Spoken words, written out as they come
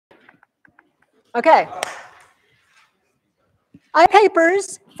Okay. I have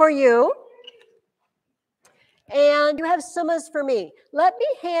papers for you. And you have summas for me. Let me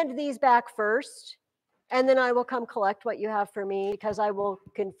hand these back first, and then I will come collect what you have for me because I will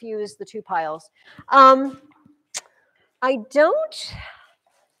confuse the two piles. I don't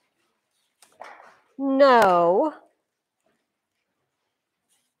know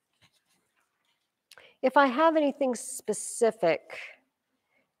if I have anything specific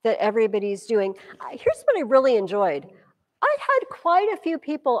that everybody's doing. Here's what I really enjoyed. I had quite a few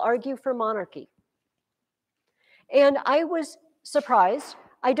people argue for monarchy. And I was surprised.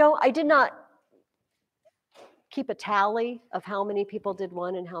 I did not keep a tally of how many people did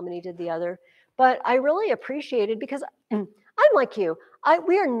one and how many did the other, but I really appreciated because I'm like you.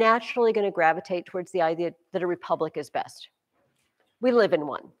 We are naturally going to gravitate towards the idea that a republic is best. We live in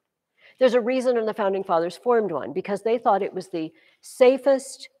one. There's a reason the founding fathers formed one because they thought it was the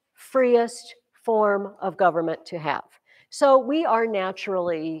safest, freest form of government to have. So we are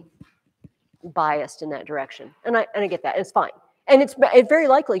naturally biased in that direction. And I get that. It's fine. And it's very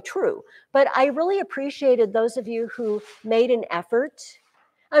likely true. But I really appreciated those of you who made an effort.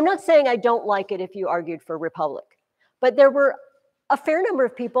 I'm not saying I don't like it if you argued for republic, but there were a fair number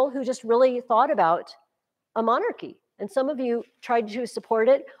of people who just really thought about a monarchy. And some of you tried to support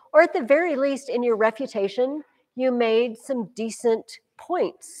it, or at the very least in your refutation, you made some decent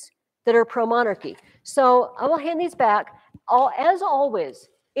points that are pro-monarchy. So I will hand these back. As always,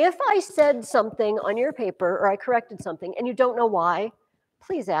 if I said something on your paper or I corrected something and you don't know why,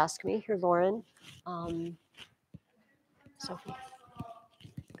 please ask me. Here, Lauren. Sophie.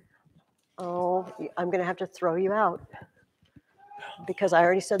 Oh, I'm going to have to throw you out because I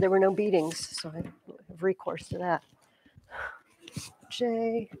already said there were no beatings, so I have recourse to that.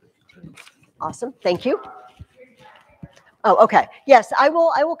 J. Awesome. Thank you. Oh, okay. Yes, I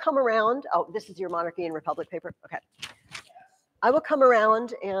will come around. Oh, this is your monarchy and republic paper. Okay. I will come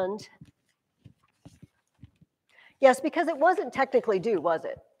around and yes, because it wasn't technically due, was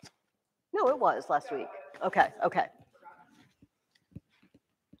it? No, it was last week. Okay, okay.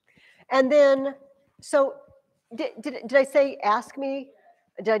 And then, so did I say ask me?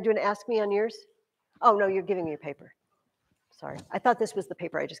 Did I do an ask me on yours? Oh, no, you're giving me a paper. Sorry. I thought this was the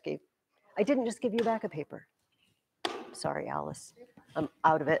paper I just gave. I didn't just give you back a paper. Sorry, Alice. I'm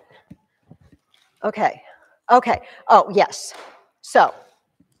out of it. Okay. Okay. Oh, yes. So,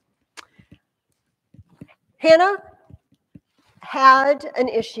 Hannah had an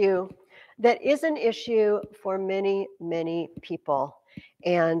issue that is an issue for many, many people.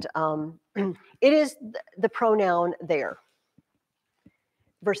 And it is the pronoun there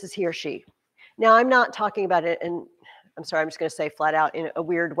versus he or she. Now, I'm not talking about it, and I'm sorry, I'm just going to say flat out in a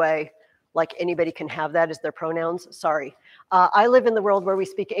weird way, like anybody can have that as their pronouns. Sorry. I live in the world where we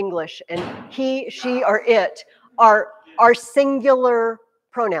speak English, and he, she, or it are singular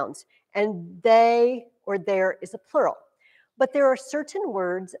pronouns, and they or there is a plural. But there are certain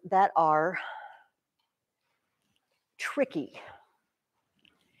words that are tricky.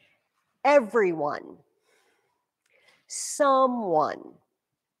 Everyone, someone.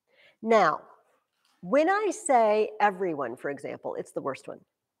 Now, when I say everyone, for example, it's the worst one.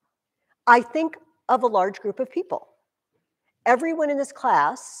 I think of a large group of people. Everyone in this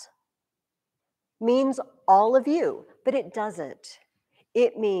class means all of you, but it doesn't.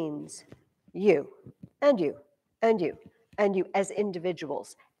 It means you, and you, and you, and you as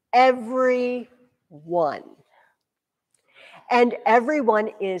individuals. Everyone. And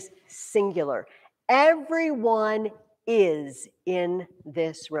everyone is singular. Everyone is in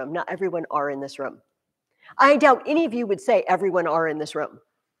this room. Not everyone are in this room. I doubt any of you would say everyone are in this room.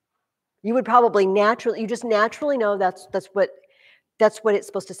 You would probably you just naturally know that's what it's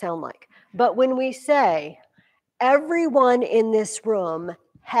supposed to sound like. But when we say everyone in this room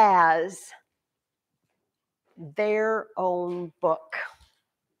has their own book,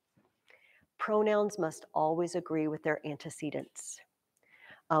 pronouns must always agree with their antecedents.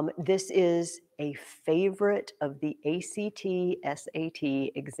 This is a favorite of the ACT,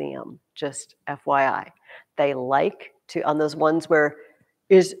 SAT exam, just FYI. They like to, on those ones where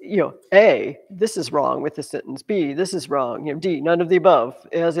is, A, this is wrong with the sentence, B, this is wrong, D, none of the above,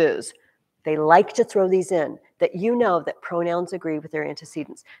 as is. They like to throw these in, that you know that pronouns agree with their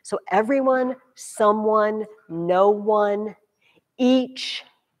antecedents. So everyone, someone, no one, each,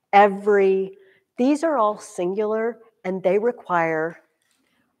 every, these are all singular, and they require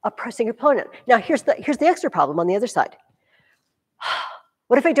a singular pronoun. Now, here's the extra problem on the other side.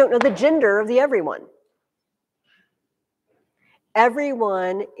 What if I don't know the gender of the everyone?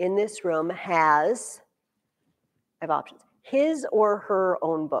 Everyone in this room has, I have options, his or her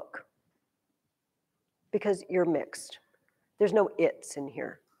own book. because you're mixed. There's no it's in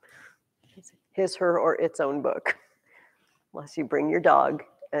here. It's his, her, or its own book, unless you bring your dog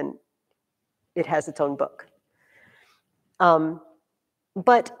and it has its own book.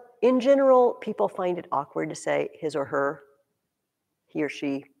 But in general, people find it awkward to say his or her, he or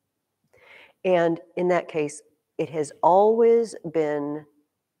she. And in that case, it has always been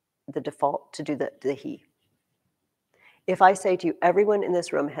the default to do the he. If I say to you, everyone in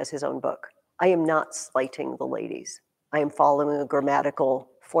this room has his own book, I am not slighting the ladies. I am following a grammatical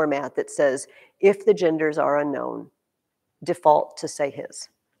format that says, if the genders are unknown, default to say his,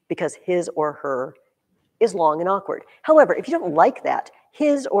 because his or her is long and awkward. However, if you don't like that,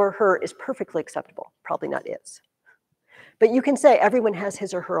 his or her is perfectly acceptable, probably not its. But you can say everyone has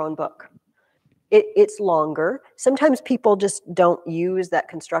his or her own book. It's longer. Sometimes people just don't use that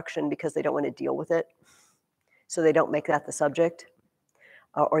construction because they don't want to deal with it. So they don't make that the subject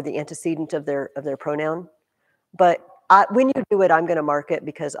or the antecedent of their pronoun. But when you do it, I'm going to mark it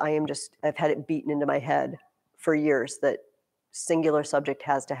because I've had it beaten into my head for years that singular subject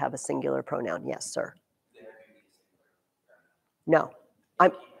has to have a singular pronoun. Yes, sir. No,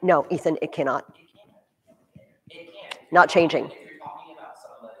 no, Ethan, it cannot. Not changing.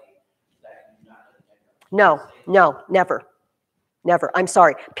 No, never. Never. I'm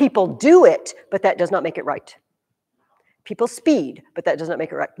sorry. People do it, but that does not make it right. People speed, but that does not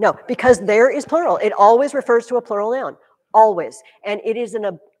make it right. No, because there is plural. It always refers to a plural noun. Always. And it is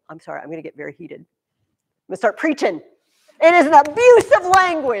I'm sorry, I'm going to get very heated. I'm going to start preaching. It is an abuse of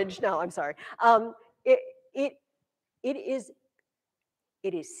language. No, I'm sorry. It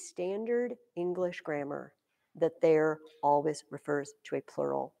is standard English grammar that there always refers to a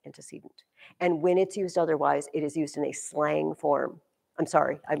plural antecedent. And when it's used otherwise, it is used in a slang form. I'm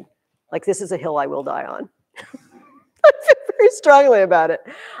sorry, this is a hill I will die on. I feel very strongly about it.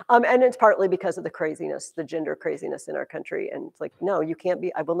 And it's partly because of the craziness, the gender craziness in our country. And it's like, no, you can't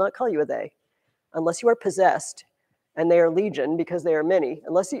be, I will not call you a they, unless you are possessed, and they are legion because they are many.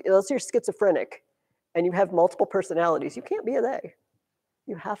 Unless you're schizophrenic and you have multiple personalities, you can't be a they.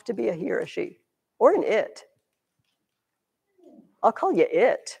 You have to be a he or a she, or an it. I'll call you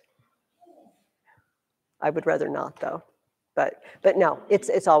it. I would rather not, though. But no,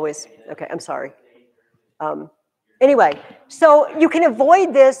 it's always, okay, I'm sorry. Anyway, so you can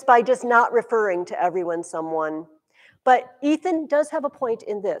avoid this by just not referring to everyone, someone. But Ethan does have a point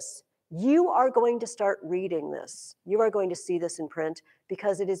in this. You are going to start reading this. You are going to see this in print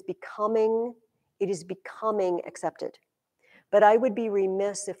because it is becoming accepted. But I would be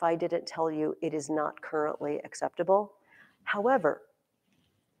remiss if I didn't tell you it is not currently acceptable. However,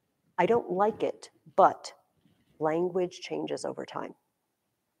 I don't like it, but language changes over time.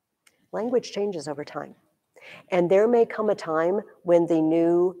 Language changes over time. And there may come a time when the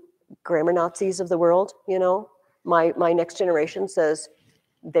new grammar Nazis of the world, my next generation says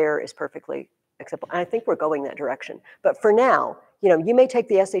there is perfectly acceptable. And I think we're going that direction. But for now, you may take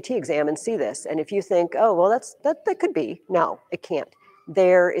the SAT exam and see this. And if you think, oh, well, that could be. No, it can't.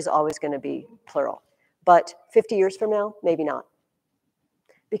 There is always going to be plural. But 50 years from now, maybe not.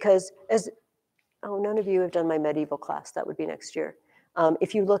 Because none of you have done my medieval class. That would be next year.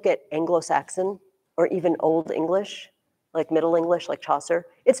 If you look at Anglo-Saxon or even Old English, like Middle English, like Chaucer,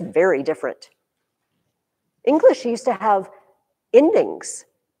 it's very different. English used to have endings,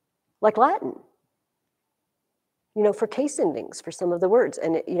 like Latin, for case endings for some of the words.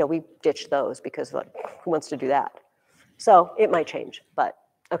 And, we ditched those because, who wants to do that? So it might change, but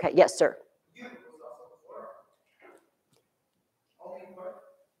okay. Yes, sir.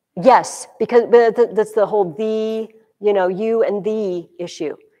 Yes, because that's the whole you and the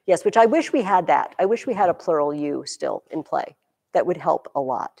issue. Yes, which I wish we had that. I wish we had a plural you still in play. That would help a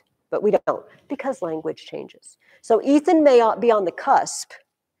lot, but we don't because language changes. So Ethan may be on the cusp.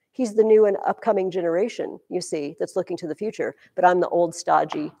 He's the new and upcoming generation, you see, that's looking to the future. But I'm the old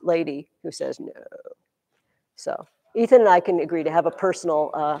stodgy lady who says no. So Ethan and I can agree to have a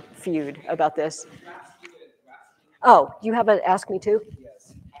personal feud about this. Oh, you have an Ask Me Too?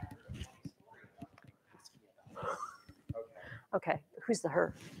 Yes. Okay, who's the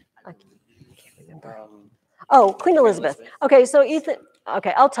her? I can't remember. Oh, Queen Elizabeth. Okay, so Ethan,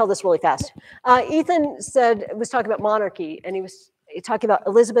 okay, I'll tell this really fast. Ethan was talking about monarchy, and he was talking about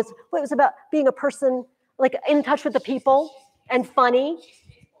Elizabeth. Well, it was about being a person, like in touch with the people and funny.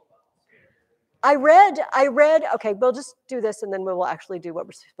 I read, okay, we'll just do this and then we will actually do what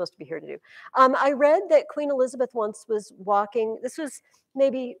we're supposed to be here to do. I read that Queen Elizabeth once was walking, this was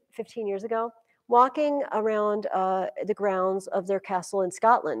maybe 15 years ago, walking around the grounds of their castle in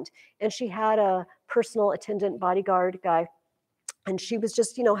Scotland. And she had a personal attendant bodyguard guy And she was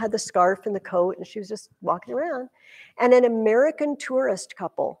just, had the scarf and the coat, and she was just walking around. And an American tourist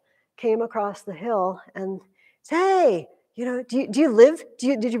couple came across the hill and said, "Hey, do you live?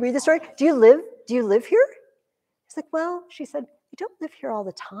 Did you read the story? Do you live here?" He's like, "Well," she said, "I don't live here all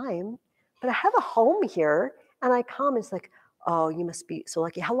the time, but I have a home here, and I come." It's like, "Oh, you must be so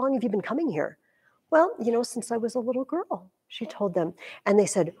lucky. How long have you been coming here?" "Well, since I was a little girl," she told them. And they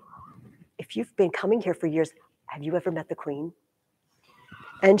said, "If you've been coming here for years, have you ever met the Queen?"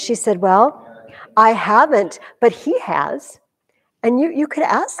 And she said, "Well, I haven't, but he has. And you could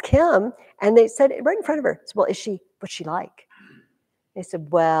ask him." And they said right in front of her, "Well, what's she like?" They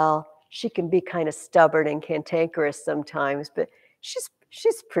said, "Well, she can be kind of stubborn and cantankerous sometimes, but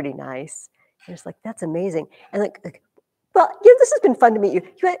she's pretty nice." And it's like, "That's amazing." And "Well, this has been fun to meet you.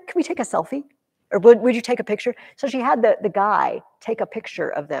 Can we take a selfie? Or would you take a picture?" So she had the guy take a picture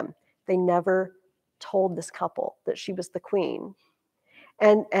of them. They never told this couple that she was the Queen.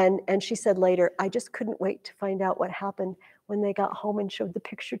 And she said later, "I just couldn't wait to find out what happened when they got home and showed the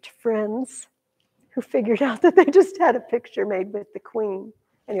picture to friends who figured out that they just had a picture made with the Queen."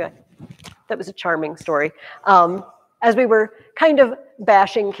 Anyway, that was a charming story. As we were kind of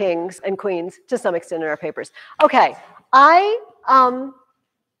bashing kings and queens to some extent in our papers. Okay,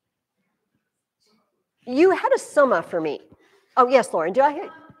 you had a summa for me. Oh, yes, Lauren, do I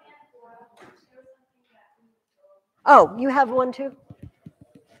hit? Oh, you have one too?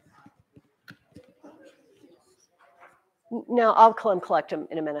 No, I'll collect them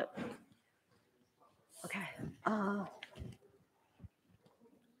in a minute. Okay.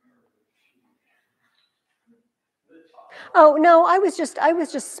 Oh no, I was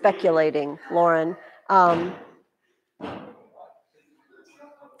just speculating, Lauren.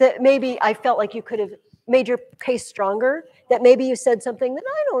 That maybe I felt like you could have made your case stronger. That maybe you said something that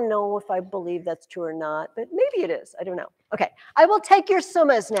I don't know if I believe that's true or not, but maybe it is. I don't know. Okay, I will take your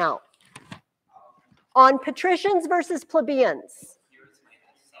summas now. On patricians versus plebeians. Here's my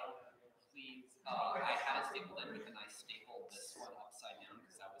please. I had it stapled in, but then I stapled this one upside down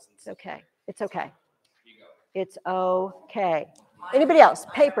because I wasn't. It's okay. It's okay. Here you go. It's okay. Anybody else?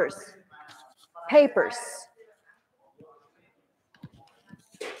 Papers. Papers.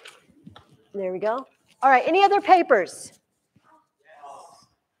 There we go. All right, any other papers?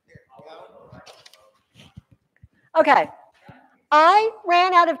 Okay. I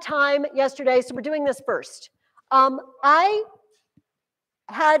ran out of time yesterday, so we're doing this first. I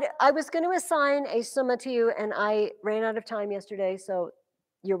was going to assign a summa to you, and I ran out of time yesterday, so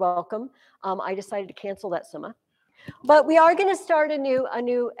you're welcome. I decided to cancel that summa. But we are going to start a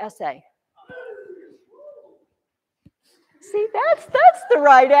new essay. See, that's the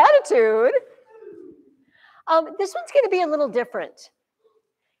right attitude. This one's going to be a little different.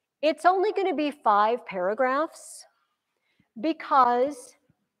 It's only going to be 5 paragraphs because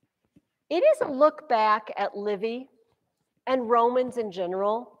it is a look back at Livy and Romans in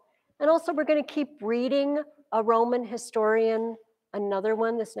general. And also we're going to keep reading a Roman historian, another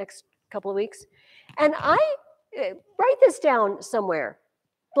one this next couple of weeks. And I write this down somewhere.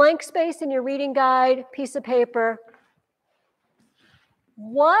 Blank space in your reading guide, piece of paper.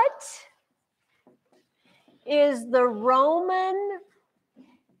 What is the Roman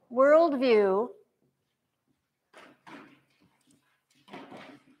worldview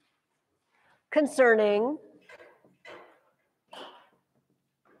concerning?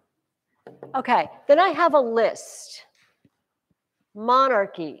 Okay, then I have a list.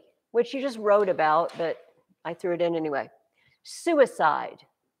 Monarchy, which you just wrote about, but I threw it in anyway. Suicide.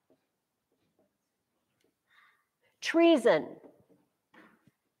 Treason.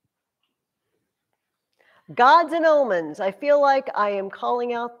 Gods and omens. I feel like I am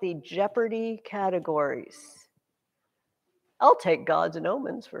calling out the Jeopardy categories. I'll take gods and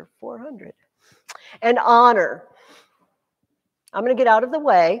omens for 400. And honor. I'm going to get out of the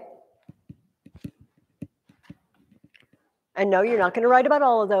way. And no, you're not going to write about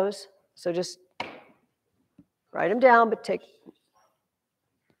all of those. So just write them down, but take.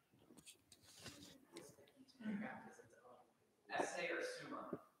 Essay or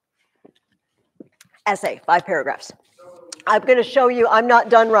summa? Essay, 5 paragraphs. I'm going to show you, I'm not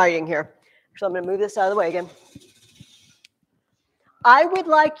done writing here. So I'm going to move this out of the way again. I would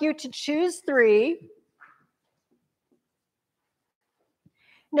like you to choose 3.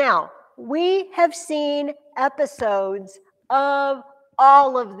 Now, we have seen episodes of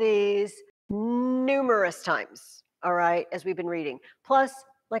all of these numerous times, all right, as we've been reading. Plus,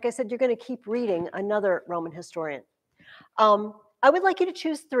 like I said, you're going to keep reading another Roman historian. I would like you to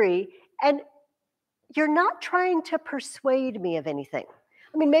choose 3, and you're not trying to persuade me of anything.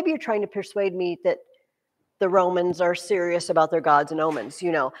 I mean, maybe you're trying to persuade me that the Romans are serious about their gods and omens,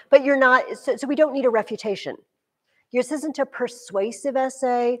 you know. But you're not, so we don't need a refutation. This isn't a persuasive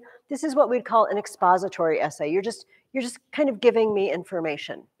essay. This is what we'd call an expository essay. You're just kind of giving me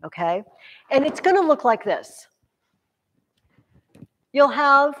information, okay? And it's going to look like this. You'll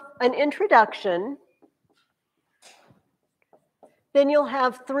have an introduction. Then you'll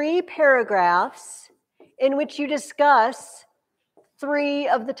have 3 paragraphs in which you discuss 3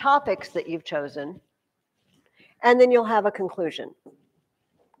 of the topics that you've chosen. And then you'll have a conclusion.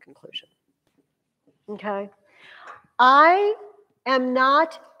 Okay? I am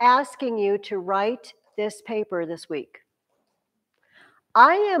not asking you to write this paper this week.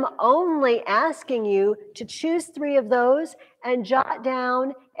 I am only asking you to choose 3 of those and jot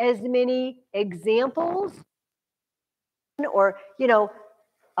down as many examples or, you know,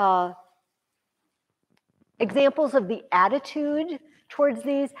 examples of the attitude towards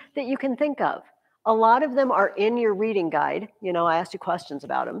these that you can think of. A lot of them are in your reading guide. You know, I asked you questions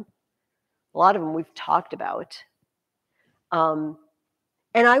about them. A lot of them we've talked about.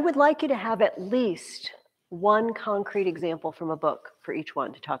 And I would like you to have at least 1 concrete example from a book for each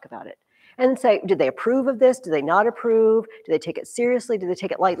one to talk about it. And say, did they approve of this? Do they not approve? Do they take it seriously? Do they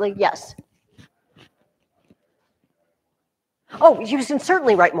take it lightly? Yes. Oh, you can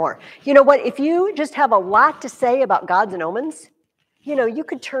certainly write more. You know what? If you just have a lot to say about gods and omens, you know, you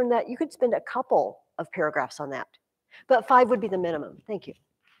could turn that, you could spend a couple of paragraphs on that. But 5 would be the minimum. Thank you.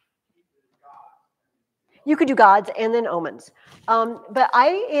 You could do gods and then omens. But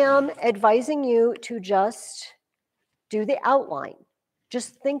I am advising you to just do the outline.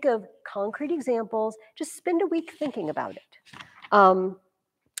 Just think of concrete examples. Just spend a week thinking about it. And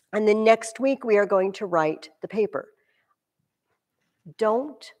then next week, we are going to write the paper.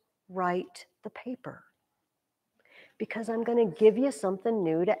 Don't write the paper because I'm going to give you something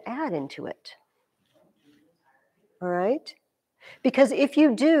new to add into it. All right? Because if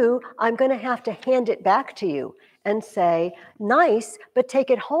you do, I'm going to have to hand it back to you and say, nice, but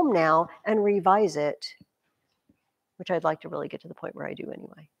take it home now and revise it, which I'd like to really get to the point where I do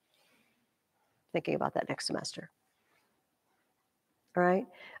anyway. Thinking about that next semester. All right?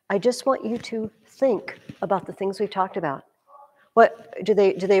 I just want you to think about the things we've talked about. What do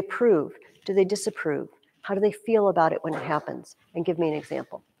they approve? Do they disapprove? How do they feel about it when it happens? And give me an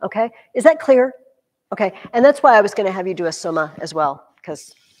example. Okay? Is that clear? Okay. And that's why I was going to have you do a summa as well,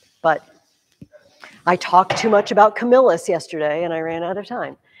 but I talked too much about Camillus yesterday and I ran out of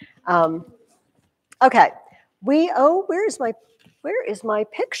time. Okay. Where is my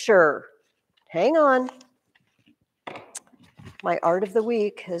picture? Hang on. My art of the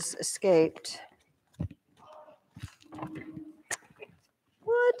week has escaped.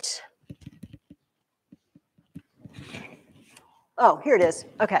 What? Oh, here it is.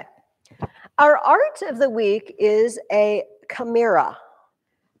 Okay. Our art of the week is a chimera,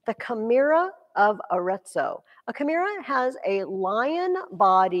 the chimera of Arezzo. A chimera has a lion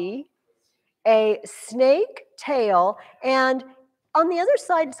body, a snake tail, and on the other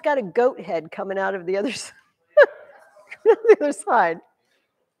side, it's got a goat head coming out of the other side. The other side.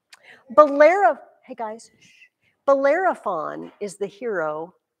 Hey guys, Bellerophon is the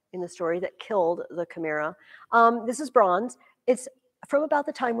hero in the story that killed the chimera. This is bronze. It's from about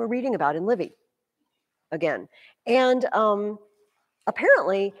the time we're reading about in Livy, again. And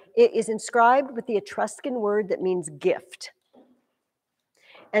apparently, it is inscribed with the Etruscan word that means gift.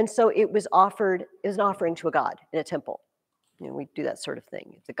 And so it was an offering to a god in a temple. You know, we do that sort of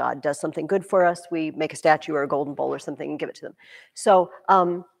thing. If the god does something good for us, we make a statue or a golden bowl or something and give it to them. So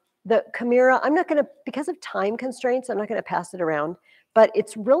the chimera, I'm not going to, because of time constraints, I'm not going to pass it around, but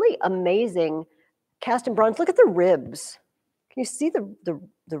it's really amazing. Cast in bronze, look at the ribs. Can you see the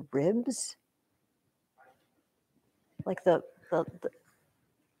ribs? Like you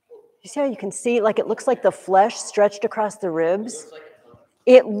see how you can see, like it looks like the flesh stretched across the ribs?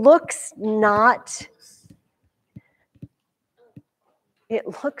 It looks not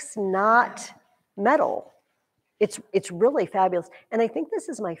metal. It's really fabulous. And I think this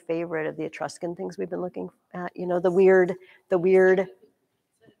is my favorite of the Etruscan things we've been looking at, you know, the weird,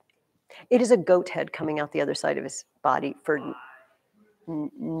 it is a goat head coming out the other side of his body for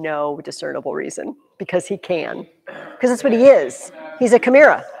no discernible reason, because he can, because that's what he is. He's a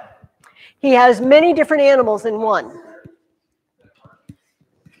chimera. He has many different animals in one.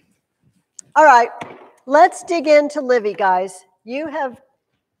 All right, let's dig into Livy, guys. You have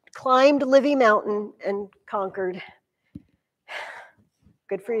climbed Livy Mountain and conquered.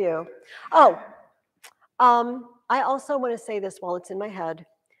 Good for you. Oh, I also want to say this while it's in my head.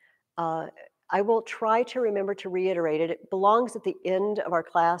 I will try to remember to reiterate it. It belongs at the end of our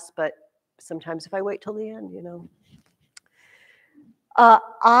class, but sometimes if I wait till the end, you know.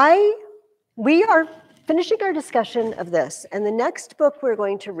 We are finishing our discussion of this, and the next book we're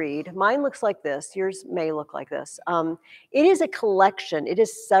going to read, mine looks like this, yours may look like this. It is a collection, it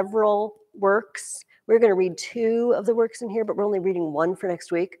is several works. We're going to read 2 of the works in here, but we're only reading 1 for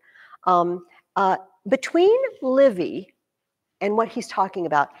next week. Between Livy and what he's talking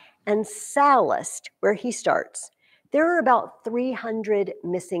about, and Sallust, where he starts, there are about 300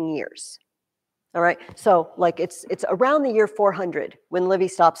 missing years. All right, so like it's around the year 400 when Livy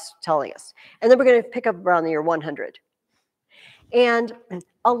stops telling us. And then we're going to pick up around the year 100. And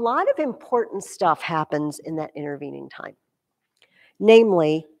a lot of important stuff happens in that intervening time.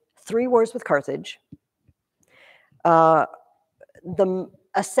 Namely, 3 wars with Carthage, the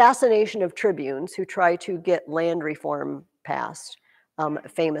assassination of tribunes who try to get land reform passed,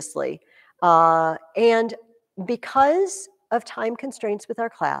 famously. And because of time constraints with our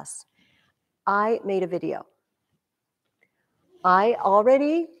class, I made a video. It's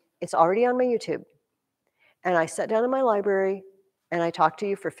already on my YouTube. And I sat down in my library and I talked to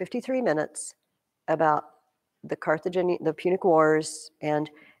you for 53 minutes about the Punic Wars, and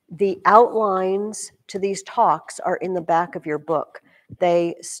the outlines to these talks are in the back of your book.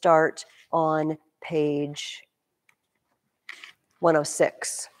 They start on page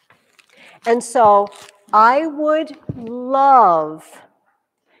 106. And so I would love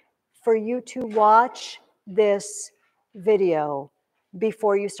for you to watch this video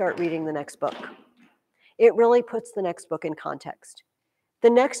before you start reading the next book. It really puts the next book in context. The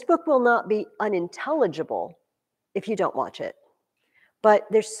next book will not be unintelligible if you don't watch it. But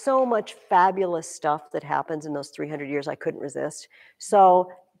there's so much fabulous stuff that happens in those 300 years, I couldn't resist.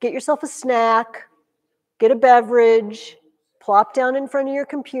 So get yourself a snack, get a beverage, plop down in front of your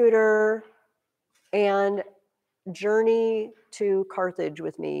computer, and journey to Carthage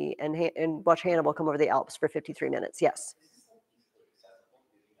with me and watch Hannibal come over the Alps for 53 minutes. Yes.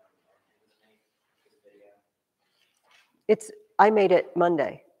 I made it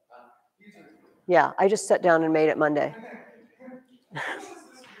Monday. Yeah, I just sat down and made it Monday.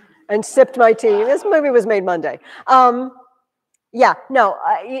 And sipped my tea. This movie was made Monday. Yeah, no,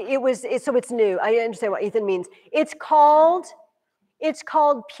 so it's new. I understand what Ethan means. It's called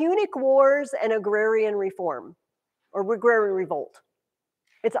Punic Wars and Agrarian Reform, or Agrarian Revolt.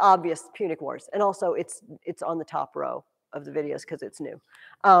 It's obvious Punic Wars, and also it's on the top row of the videos because it's new.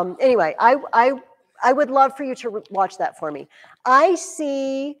 Anyway, I would love for you to watch that for me. I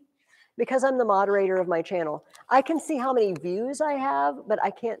see, because I'm the moderator of my channel, I can see how many views I have, but I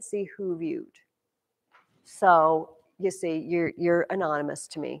can't see who viewed. So you see, you're anonymous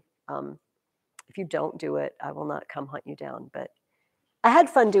to me. If you don't do it, I will not come hunt you down. But I had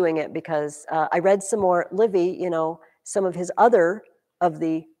fun doing it because I read some more Livy, some of his other of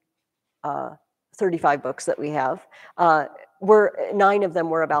the 35 books that we have. 9 of them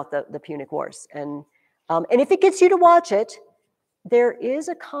were about the Punic Wars. And if it gets you to watch it, there is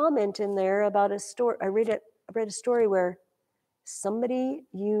a comment in there about a story. I read a story where there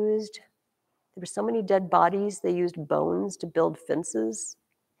were so many dead bodies, they used bones to build fences.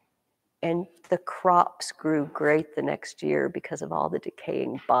 And the crops grew great the next year because of all the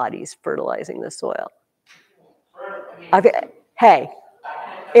decaying bodies fertilizing the soil. Hey,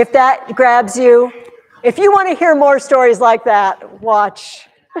 if that grabs you, if you want to hear more stories like that, watch.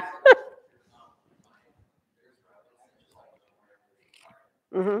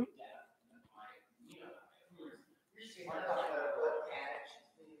 Mm-hmm.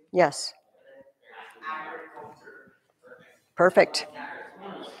 Yes. Perfect.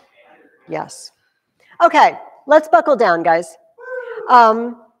 Yes. Okay, let's buckle down, guys.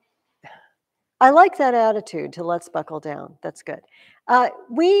 I like that attitude to let's buckle down. That's good.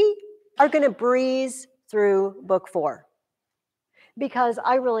 We are going to breeze through book 4 because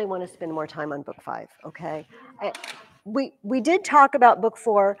I really want to spend more time on book 5, okay? We did talk about book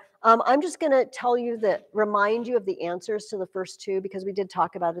 4. I'm just going to remind you of the answers to the first 2 because we did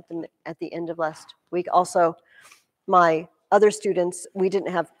talk about it at the end of last week. Also, my other students, we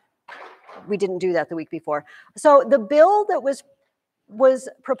didn't do that the week before. So the bill that was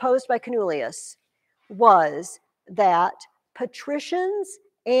proposed by Canuleius was that patricians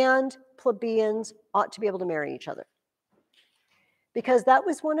and plebeians ought to be able to marry each other. Because that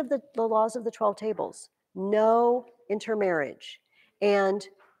was one of the laws of the 12 tables, no intermarriage. And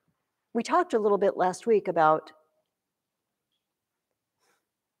we talked a little bit last week about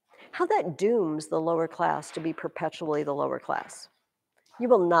how that dooms the lower class to be perpetually the lower class. You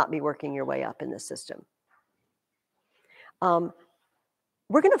will not be working your way up in this system. We're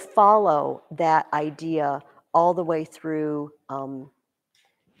going to follow that idea all the way through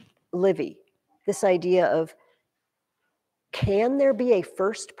Livy, this idea of, can there be a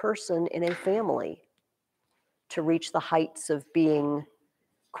first person in a family to reach the heights of being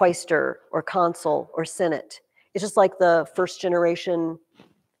quaestor or consul or senate? It's just like the first generation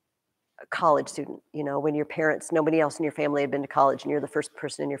college student, you know, when your parents, nobody else in your family had been to college and you're the first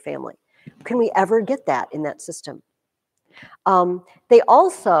person in your family. Can we ever get that in that system? They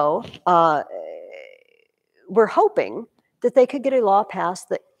also were hoping that they could get a law passed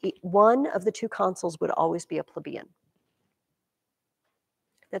that one of the two consuls would always be a plebeian.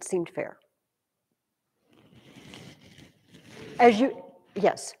 That seemed fair. As you,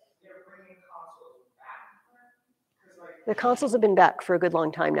 yes. The consuls have been back for a good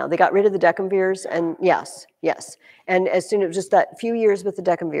long time now. They got rid of the decemvirs, and yes. And as soon as just that few years with the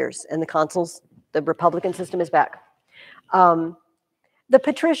decemvirs and the consuls, the republican system is back. The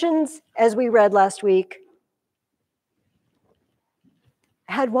patricians, as we read last week,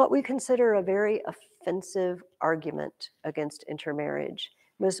 had what we consider a very offensive argument against intermarriage.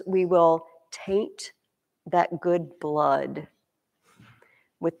 Was we will taint that good blood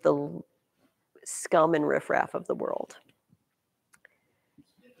with the scum and riffraff of the world.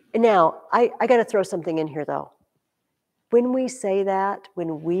 Now, I got to throw something in here, though. When we say that,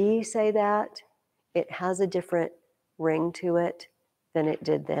 it has a different ring to it than it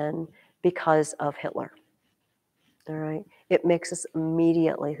did then because of Hitler. All right? It makes us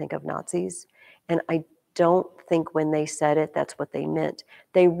immediately think of Nazis. And I don't think when they said it, that's what they meant.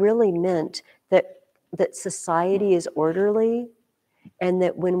 They really meant that society is orderly and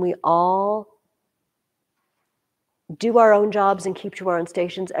that when we all do our own jobs and keep to our own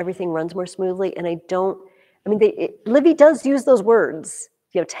stations, everything runs more smoothly. And Livy does use those words,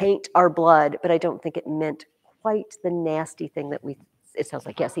 taint our blood, but I don't think it meant quite the nasty thing that it sounds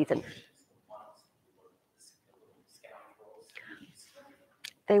like. Yes, Ethan.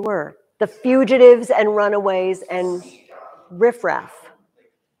 They were. The fugitives and runaways and riffraff.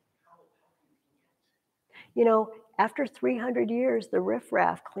 After 300 years, the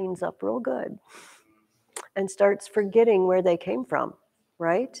riffraff cleans up real good and starts forgetting where they came from,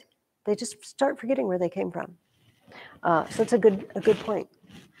 right? They just start forgetting where they came from. So it's a good point.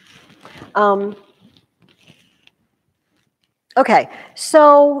 Okay,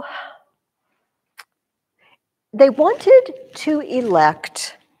 so they wanted to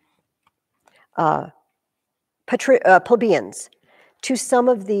elect plebeians to some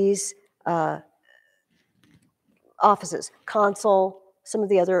of these offices, consul, some of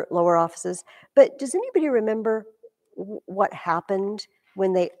the other lower offices. But does anybody remember what happened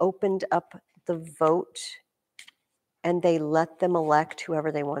when they opened up the vote and they let them elect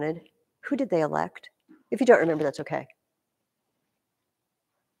whoever they wanted? Who did they elect? If you don't remember, that's okay.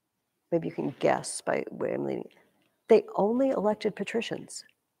 Maybe you can guess by where I'm leading. They only elected patricians.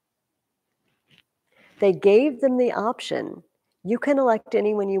 They gave them the option. You can elect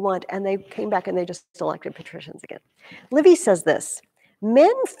anyone you want, and they came back and they just elected patricians again. Livy says this: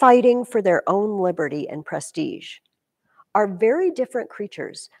 men fighting for their own liberty and prestige are very different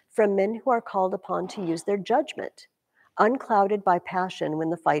creatures from men who are called upon to use their judgment, unclouded by passion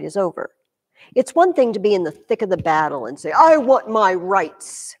when the fight is over. It's one thing to be in the thick of the battle and say, I want my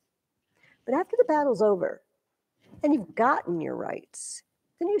rights. But after the battle's over and you've gotten your rights,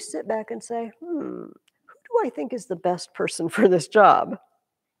 then you sit back and say, who do I think is the best person for this job?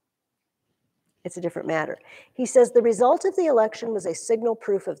 It's a different matter. He says the result of the election was a signal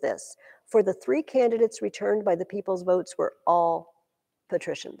proof of this, for the three candidates returned by the people's votes were all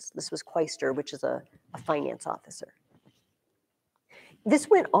patricians. This was quaestor, which is a finance officer. This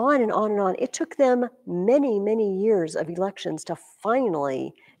went on and on and on. It took them many, many years of elections to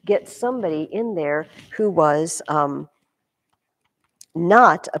finally get somebody in there who was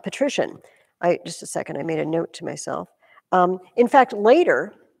not a patrician. Just a second, I made a note to myself. In fact,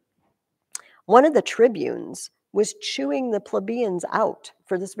 later, one of the tribunes was chewing the plebeians out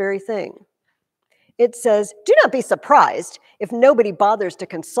for this very thing. It says, do not be surprised if nobody bothers to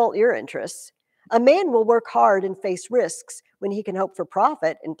consult your interests. A man will work hard and face risks when he can hope for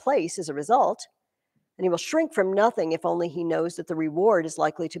profit and place as a result, and he will shrink from nothing if only he knows that the reward is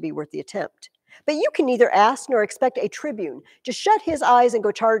likely to be worth the attempt. But you can neither ask nor expect a tribune to shut his eyes and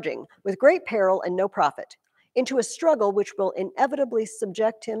go charging, with great peril and no profit, into a struggle which will inevitably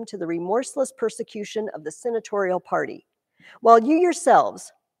subject him to the remorseless persecution of the senatorial party, while you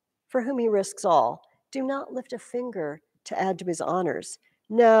yourselves, for whom he risks all, do not lift a finger to add to his honors.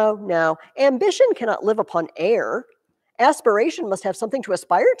 No, ambition cannot live upon air. Aspiration must have something to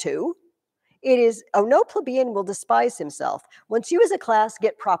aspire to. No plebeian will despise himself once you as a class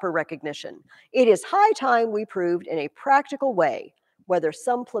get proper recognition. It is high time we proved in a practical way whether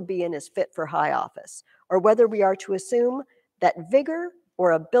some plebeian is fit for high office, or whether we are to assume that vigor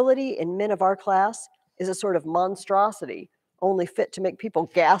or ability in men of our class is a sort of monstrosity, only fit to make people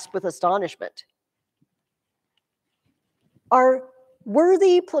gasp with astonishment. Are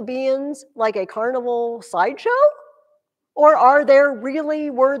worthy plebeians like a carnival sideshow? Or are there really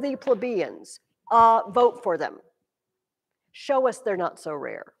worthy plebeians? Vote for them. Show us they're not so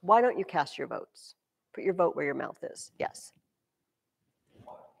rare. Why don't you cast your votes? Put your vote where your mouth is. Yes.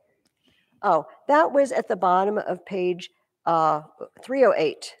 Oh, that was at the bottom of page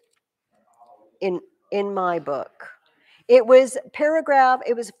 308 in my book. It was paragraph,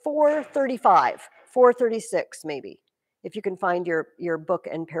 it was 435, 436 maybe, if you can find your book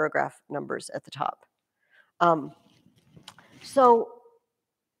and paragraph numbers at the top. So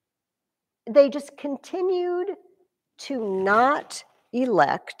they just continued to not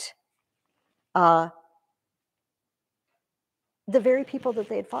elect the very people that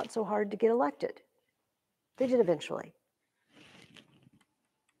they had fought so hard to get elected. They did eventually.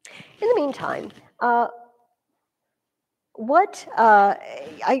 In the meantime, I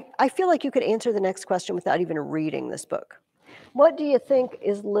feel like you could answer the next question without even reading this book. What do you think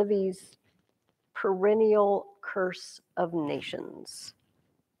is Livy's perennial curse of nations?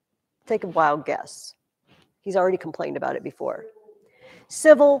 Take a wild guess. He's already complained about it before.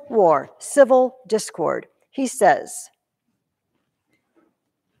 Civil war, civil discord. He says,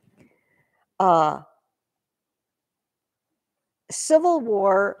 civil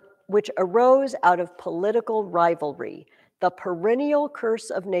war which arose out of political rivalry, the perennial curse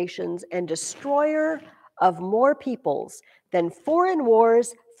of nations and destroyer of more peoples than foreign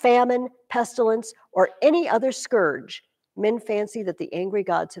wars, famine, pestilence, or any other scourge, men fancy that the angry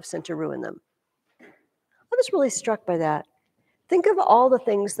gods have sent to ruin them. I was really struck by that. Think of all the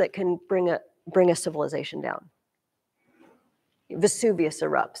things that can bring a civilization down. Vesuvius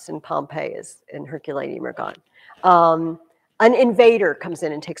erupts and Pompeii and Herculaneum are gone. An invader comes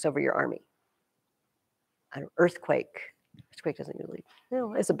in and takes over your army. An earthquake. Earthquake doesn't really,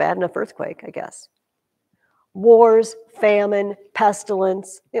 it's a bad enough earthquake, I guess. Wars, famine,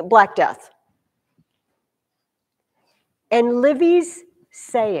 pestilence, Black Death. And Livy's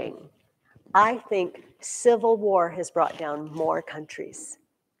saying, I think civil war has brought down more countries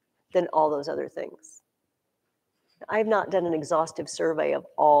than all those other things. I have not done an exhaustive survey of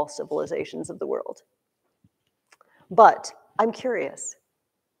all civilizations of the world. But I'm curious,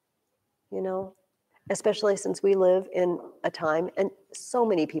 especially since we live in a time, and so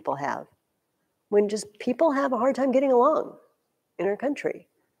many people have, when just people have a hard time getting along in our country.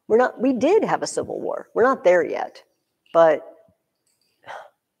 We did have a civil war. We're not there yet, but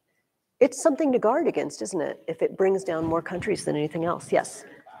it's something to guard against, isn't it? If it brings down more countries than anything else. Yes.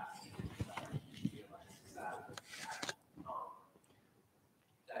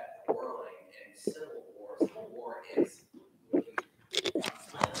 That quarreling and civil war is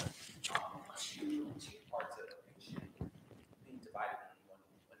two parts of a nation being divided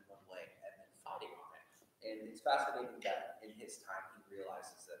in one way and then fighting on it. And it's fascinating that in his time he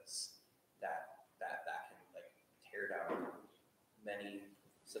realizes that can tear down many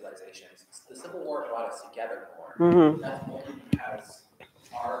civilizations. The Civil War brought us together more. Mm-hmm. That's only because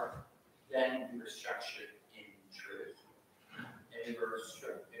then we were structured in truth, and we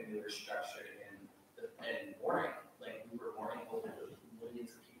were structured in mourning. Like we were mourning over the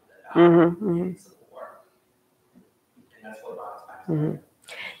millions of people that died in the Civil War, and that's what brought us back together.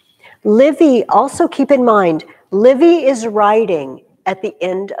 Livy, also keep in mind, Livy is writing at the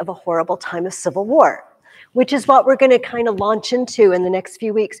end of a horrible time of civil war, which is what we're going to kind of launch into in the next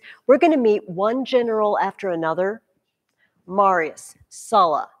few weeks. We're going to meet one general after another, Marius,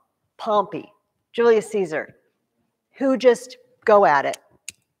 Sulla, Pompey, Julius Caesar, who just go at it.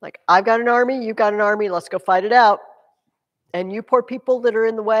 Like, I've got an army, you've got an army, let's go fight it out. And you poor people that are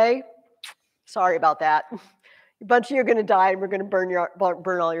in the way, sorry about that. A bunch of you are going to die and we're going to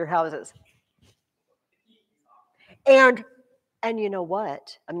burn all your houses. And you know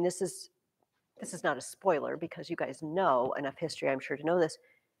what? I mean, this is not a spoiler because you guys know enough history, I'm sure, to know this.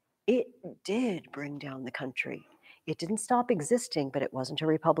 It did bring down the country. It didn't stop existing, but it wasn't a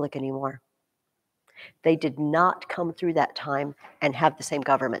republic anymore. They did not come through that time and have the same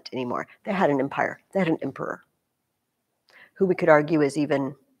government anymore. They had an empire. They had an emperor, who we could argue is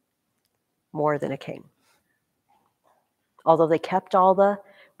even more than a king. Although they kept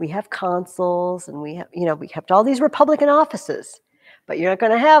we have consuls and we kept all these republican offices, but you're not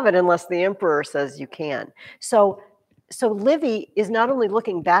going to have it unless the emperor says you can. So Livy is not only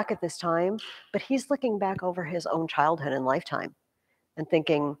looking back at this time, but he's looking back over his own childhood and lifetime and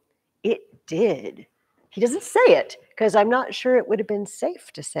thinking, it did. He doesn't say it because I'm not sure it would have been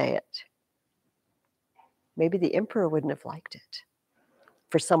safe to say it. Maybe the emperor wouldn't have liked it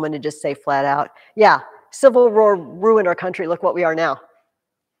for someone to just say flat out, yeah, civil war ruined our country. Look what we are now.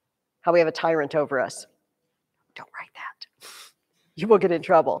 How we have a tyrant over us. Don't write that. You will get in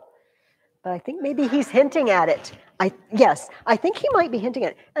trouble. But I think maybe he's hinting at it. Yes, I think he might be hinting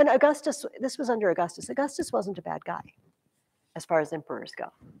at it. And Augustus, this was under Augustus. Augustus wasn't a bad guy as far as emperors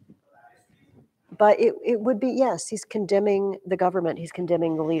go. But it would be, yes, he's condemning the government. He's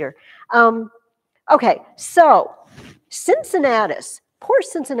condemning the leader. Okay, so Cincinnatus, poor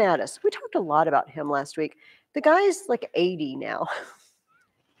Cincinnatus. We talked a lot about him last week. The guy's like 80 now.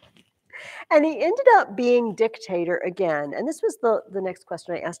 And he ended up being dictator again. And this was the next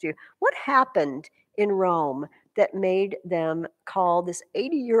question I asked you. What happened in Rome that made them call this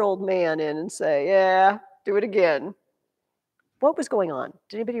 80-year-old man in and say, yeah, do it again? What was going on?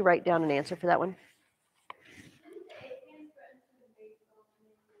 Did anybody write down an answer for that one?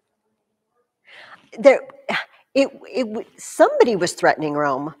 Somebody was threatening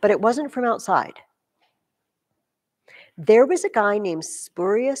Rome, but it wasn't from outside. There was a guy named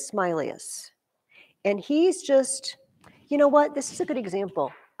Spurius Maelius, and he's just, you know what? This is a good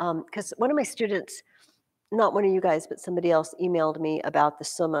example, because one of my students, not one of you guys, but somebody else emailed me about the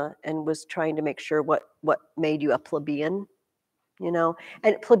Summa and was trying to make sure what made you a plebeian, you know?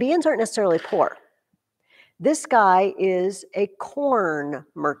 And plebeians aren't necessarily poor. This guy is a corn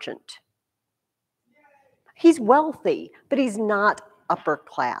merchant. He's wealthy, but he's not upper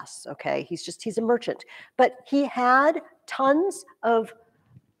class, okay? He's a merchant. But he had tons of,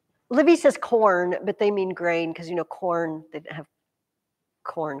 Livy says corn, but they mean grain, because, you know, corn, they didn't have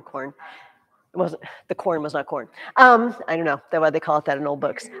corn. The corn was not corn. I don't know, that's why they call it that in old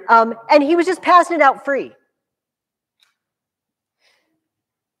books. And he was just passing it out free.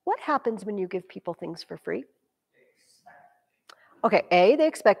 What happens when you give people things for free? Okay, they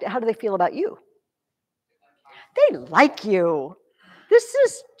expect it. How do they feel about you? They like you. This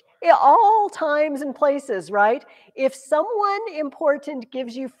is in all times and places, right? If someone important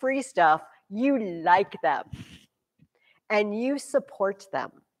gives you free stuff, you like them and you support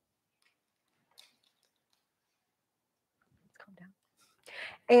them. Calm down.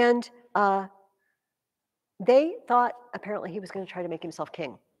 And they thought apparently he was going to try to make himself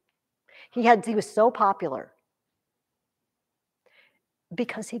king. He was so popular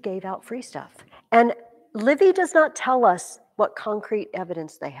because he gave out free stuff. And Livy does not tell us what concrete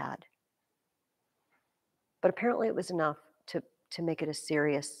evidence they had. But apparently it was enough to make it a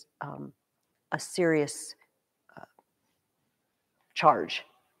serious charge,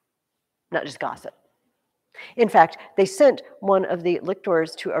 not just gossip. In fact, they sent one of the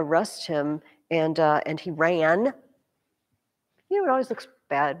lictors to arrest him, and he ran. You know, it always looks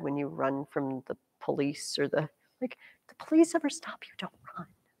bad when you run from the police or the police ever stop you? Don't run.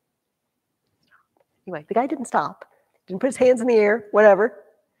 Anyway, the guy didn't stop, didn't put his hands in the air, whatever,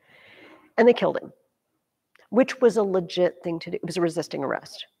 and they killed him, which was a legit thing to do. It was a resisting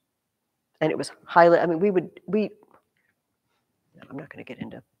arrest, and it was highly. I mean, I'm not going to get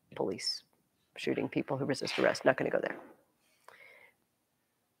into police shooting people who resist arrest. Not going to go there.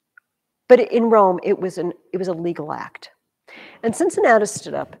 But in Rome, it was a legal act, and Cincinnatus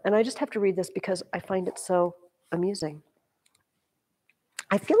stood up, and I just have to read this because I find it so amusing.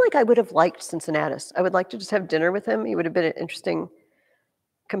 I feel like I would have liked Cincinnatus. I would like to just have dinner with him. He would have been an interesting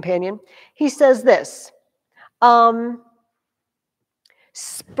companion. He says this, Spurius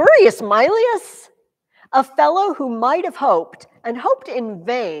Maelius, a fellow who might have hoped, and hoped in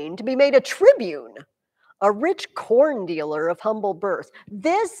vain, to be made a tribune, a rich corn dealer of humble birth.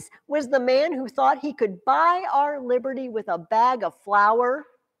 This was the man who thought he could buy our liberty with a bag of flour,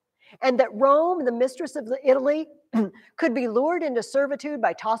 and that Rome, the mistress of Italy, could be lured into servitude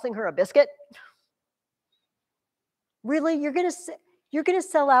by tossing her a biscuit? Really, you're going to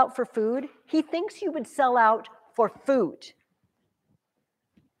sell out for food? He thinks you would sell out for food.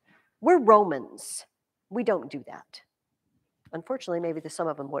 We're Romans. We don't do that. Unfortunately, maybe some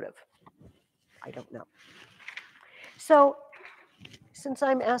of them would have. I don't know. So, since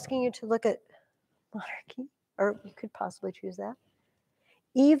I'm asking you to look at monarchy, or you could possibly choose that,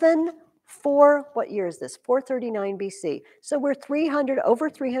 even for, what year is this? 439 BC. So we're over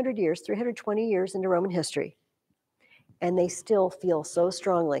 300 years, 320 years into Roman history. And they still feel so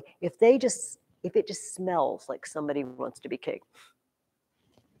strongly. If it just smells like somebody wants to be king,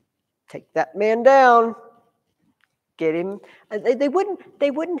 take that man down, get him. They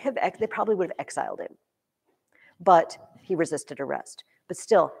probably would have exiled him. But he resisted arrest. But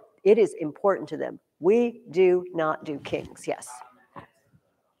still, it is important to them. We do not do kings, yes.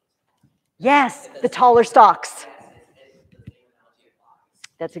 Yes, the taller stalks.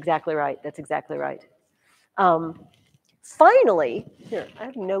 That's exactly right. That's exactly right. Finally, here, I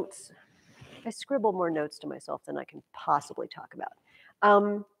have notes. I scribble more notes to myself than I can possibly talk about.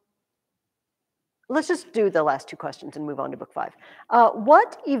 Let's just do the last two questions and move on to book 5.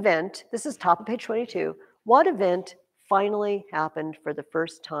 What event, this is top of page 22, what event finally happened for the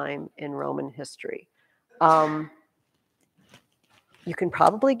first time in Roman history? You can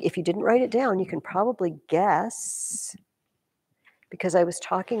probably, if you didn't write it down, you can probably guess, because I was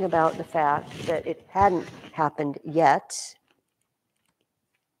talking about the fact that it hadn't happened yet.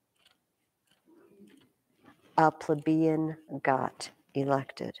 A plebeian got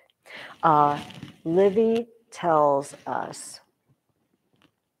elected. Livy tells us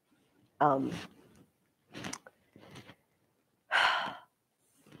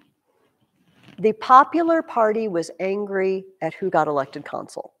the popular party was angry at who got elected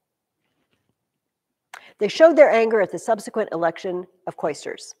consul. They showed their anger at the subsequent election of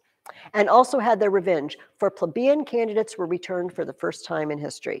quaestors and also had their revenge, for plebeian candidates were returned for the first time in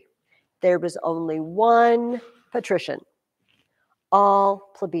history. There was only one patrician,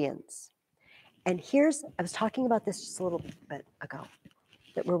 all plebeians. And here's, I was talking about this just a little bit ago,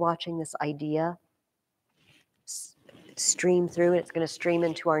 that we're watching this idea stream through, and it's going to stream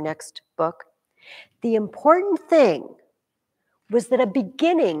into our next book. The important thing was that a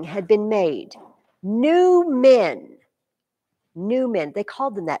beginning had been made. New men, they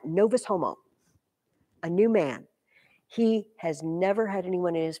called them that, novus homo, a new man. He has never had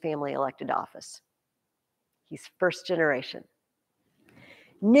anyone in his family elected to office. He's first generation.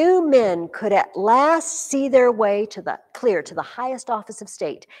 New men could at last see their way to the highest office of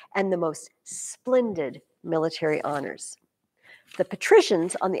state and the most splendid military honors. The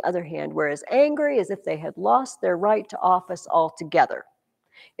patricians, on the other hand, were as angry as if they had lost their right to office altogether,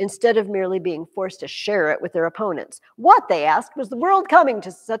 instead of merely being forced to share it with their opponents. What, they asked, was the world coming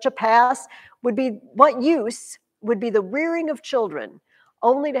to such a pass? What use would be the rearing of children,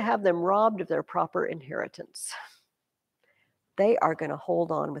 only to have them robbed of their proper inheritance? They are going to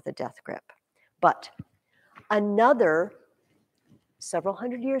hold on with a death grip. But another several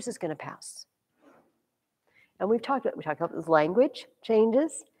hundred years is going to pass. And we talked about this language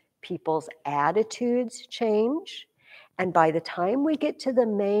changes, people's attitudes change, and by the time we get to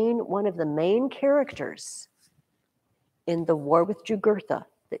one of the main characters in the war with Jugurtha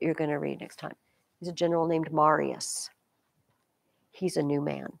that you're going to read next time, he's a general named Marius. He's a new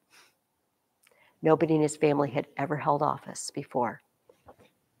man. Nobody in his family had ever held office before.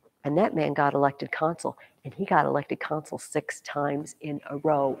 And that man got elected consul, and he got elected consul 6 times in a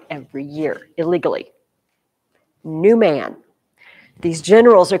row every year, illegally. New man. These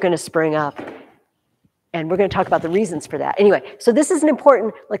generals are going to spring up, and we're going to talk about the reasons for that. Anyway, so this is an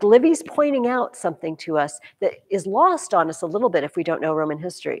important, like Livy's pointing out something to us that is lost on us a little bit if we don't know Roman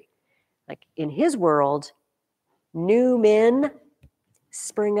history. Like in his world, new men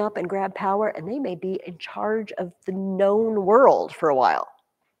spring up and grab power, and they may be in charge of the known world for a while.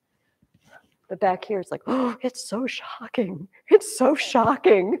 But back here, it's like, oh, it's so shocking. It's so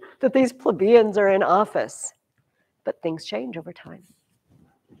shocking that these plebeians are in office. But things change over time.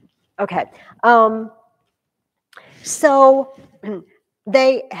 Okay. So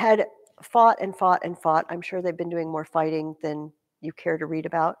they had fought and fought and fought. I'm sure they've been doing more fighting than you care to read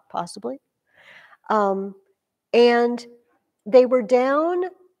about, possibly. And they were down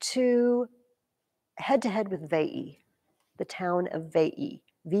to head with Veii, the town of Veii.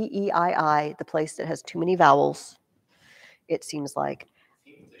 Veii, the place that has too many vowels, it seems like.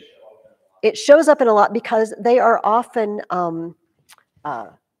 It shows up in a lot because they are often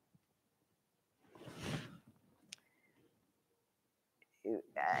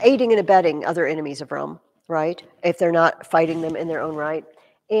aiding and abetting other enemies of Rome, right? If they're not fighting them in their own right.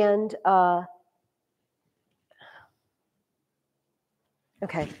 And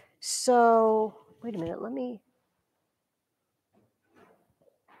okay, so wait a minute,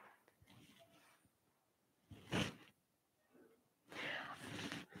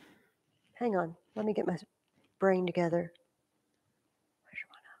 hang on, let me get my brain together.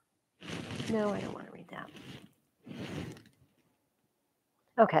 No, I don't want to read that.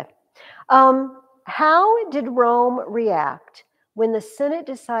 Okay. How did Rome react when the Senate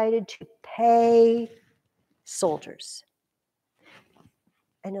decided to pay soldiers?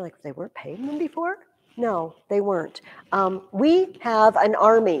 And you're like, they weren't paying them before? No, they weren't. We have an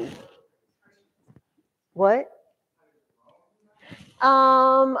army. What?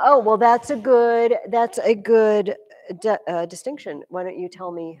 Oh, well, that's a good distinction. Why don't you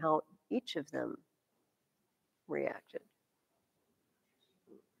tell me how each of them reacted?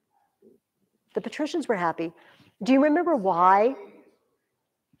 The patricians were happy. Do you remember why?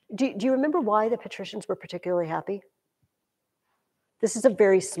 Do you remember why the patricians were particularly happy? This is a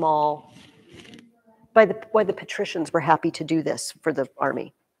very small, why the patricians were happy to do this for the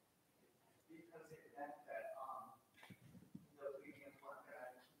army.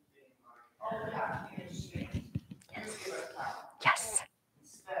 Yes.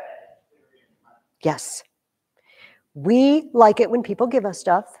 Yes. We like it when people give us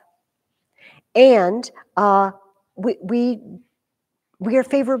stuff, and we are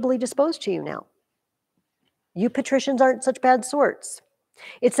favorably disposed to you now. You patricians aren't such bad sorts.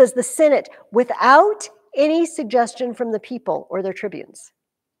 It says the Senate, without any suggestion from the people or their tribunes.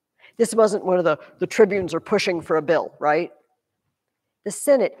 This wasn't one of the tribunes are pushing for a bill, right? The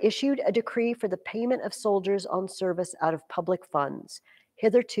Senate issued a decree for the payment of soldiers on service out of public funds.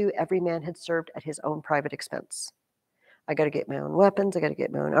 Hitherto, every man had served at his own private expense. I got to get my own weapons. I got to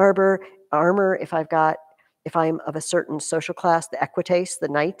get my own armor. If I'm of a certain social class, the equites, the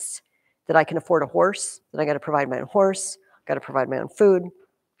knights, that I can afford a horse, then I got to provide my own horse. Got to provide my own food.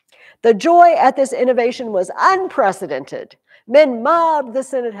 The joy at this innovation was unprecedented. Men mobbed the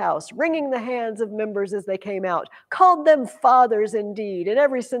Senate House, wringing the hands of members as they came out, called them fathers indeed, in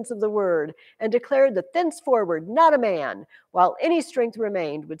every sense of the word, and declared that thenceforward not a man, while any strength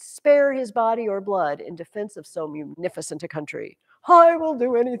remained, would spare his body or blood in defense of so munificent a country. I will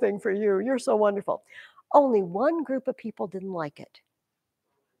do anything for you. You're so wonderful. Only one group of people didn't like it.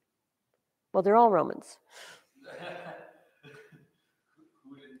 Well, they're all Romans.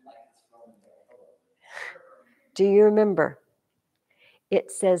 Do you remember?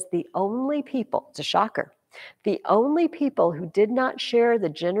 It says the only people, it's a shocker, the only people who did not share the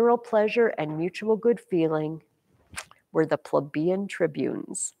general pleasure and mutual good feeling were the plebeian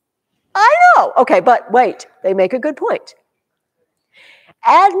tribunes. I know. Okay, but wait, they make a good point.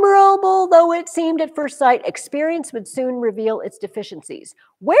 Admirable though it seemed at first sight, experience would soon reveal its deficiencies.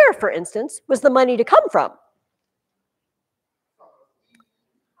 Where, for instance, was the money to come from?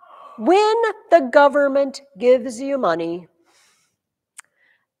 When the government gives you money,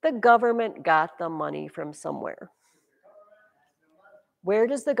 the government got the money from somewhere. Where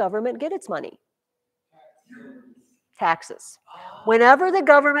does the government get its money? Taxes. Whenever the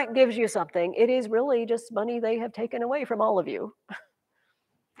government gives you something, it is really just money they have taken away from all of you.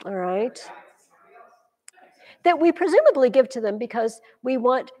 All right? That we presumably give to them because we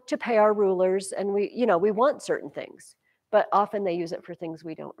want to pay our rulers and we want certain things. But often they use it for things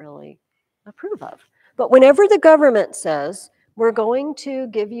we don't really approve of. But whenever the government says, we're going to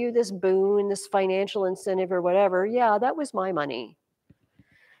give you this boon, this financial incentive or whatever, yeah, that was my money.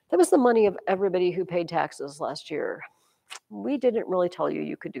 That was the money of everybody who paid taxes last year. We didn't really tell you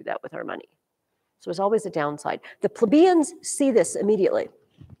you could do that with our money. So it's always a downside. The plebeians see this immediately.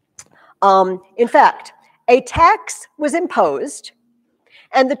 In fact, a tax was imposed,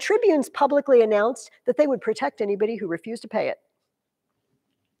 and the tribunes publicly announced that they would protect anybody who refused to pay it.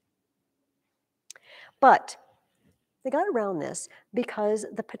 But they got around this because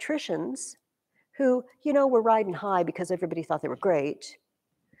the patricians, who, were riding high because everybody thought they were great,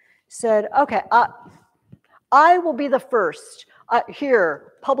 said, okay, I will be the first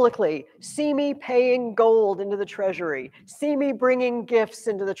here publicly. See me paying gold into the treasury. See me bringing gifts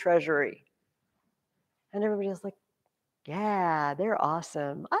into the treasury. And everybody was like, yeah, they're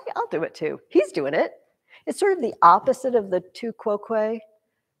awesome. I'll do it too. He's doing it. It's sort of the opposite of the tu quoque.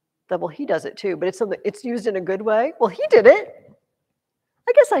 Well, he does it too, but it's used in a good way. Well, he did it.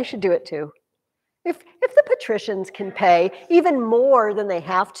 I guess I should do it too. If the patricians can pay even more than they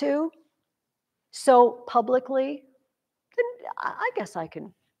have to, so publicly, then I guess I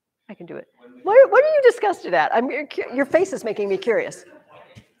can do it. What are you disgusted at? Your face is making me curious.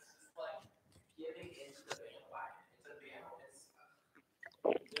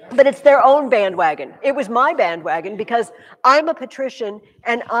 But it's their own bandwagon. It was my bandwagon because I'm a patrician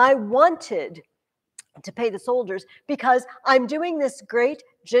and I wanted to pay the soldiers because I'm doing this great,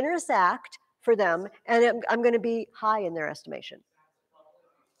 generous act for them and I'm going to be high in their estimation.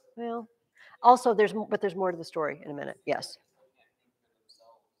 Well, also there's more to the story in a minute. Yes.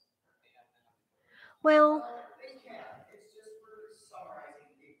 Well,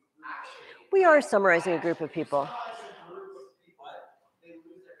 we are summarizing a group of people.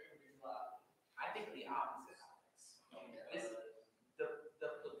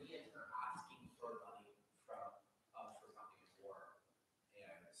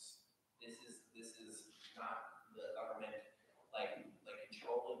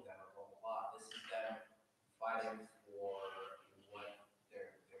 Fighting for what their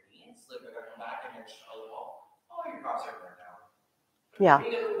needs. Like they're gonna come back and they're just oh, your crops are burned down. Yeah.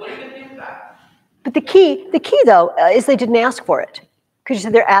 What are you gonna do with that? But the key though, is they didn't ask for it. Because you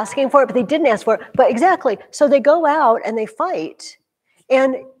said they're asking for it, but they didn't ask for it. But exactly. So they go out and they fight.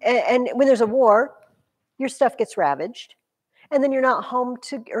 And when there's a war, your stuff gets ravaged. And then you're not home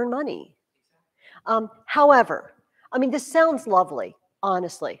to earn money. However, I mean, this sounds lovely,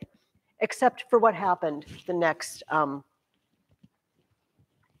 honestly, except for what happened the next, in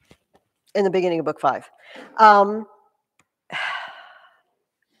the beginning of book 5.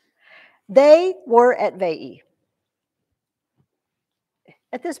 They were at Veii.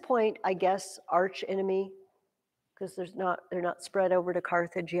 At this point, I guess, arch enemy, because they're not spread over to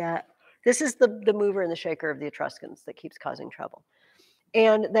Carthage yet. This is the mover and the shaker of the Etruscans that keeps causing trouble.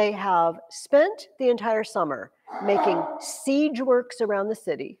 And they have spent the entire summer making siege works around the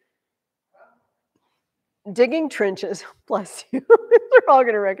city, digging trenches. Bless you. They're all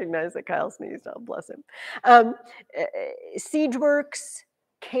going to recognize that Kyle sneezed. Oh, bless him. Siege works,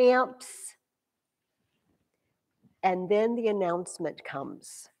 camps, and then the announcement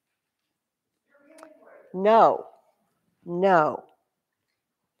comes. No.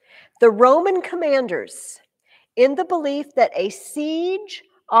 The Roman commanders, in the belief that a siege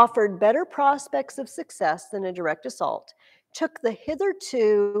offered better prospects of success than a direct assault, took the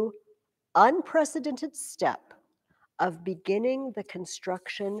hitherto unprecedented step of beginning the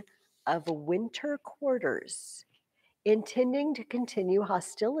construction of winter quarters, intending to continue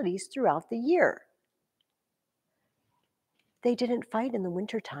hostilities throughout the year. They didn't fight in the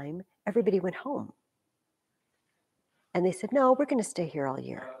wintertime. Everybody went home. And they said, no, we're going to stay here all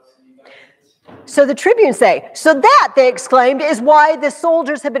year. So the tribunes say, so that, they exclaimed, is why the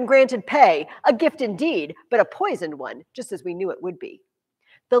soldiers have been granted pay, a gift indeed, but a poisoned one, just as we knew it would be.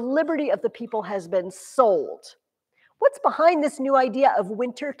 The liberty of the people has been sold. What's behind this new idea of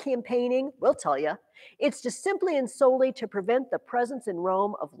winter campaigning? We'll tell you. It's just simply and solely to prevent the presence in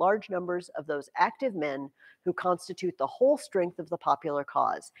Rome of large numbers of those active men who constitute the whole strength of the popular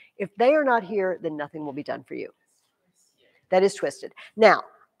cause. If they are not here, then nothing will be done for you. That is twisted. Now,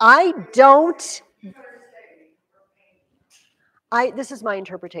 this is my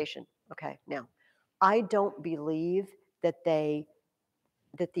interpretation. Okay, now, I don't believe that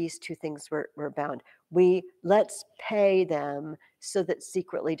these two things were bound. Let's pay them so that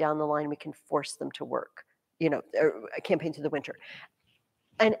secretly down the line we can force them to work, a campaign through the winter.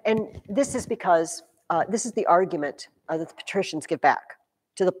 And this is because this is the argument that the patricians give back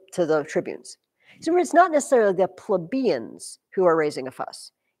to the tribunes. So it's not necessarily the plebeians who are raising a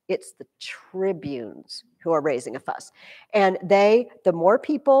fuss. It's the tribunes who are raising a fuss. And the more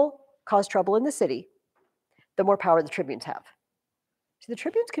people cause trouble in the city, the more power the tribunes have. So the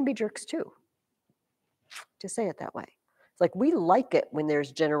tribunes can be jerks too, to say it that way. It's like we like it when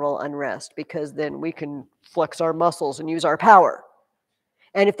there's general unrest because then we can flex our muscles and use our power.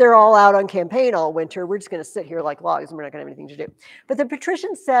 And if they're all out on campaign all winter, we're just going to sit here like logs and we're not going to have anything to do. But the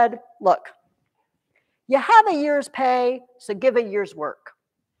patricians said, look, you have a year's pay, so give a year's work.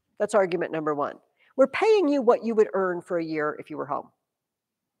 That's argument number one. We're paying you what you would earn for a year if you were home.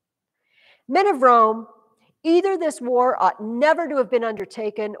 Men of Rome, either this war ought never to have been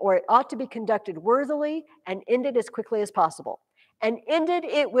undertaken, or it ought to be conducted worthily and ended as quickly as possible. And ended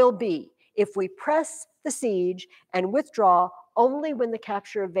it will be if we press the siege and withdraw only when the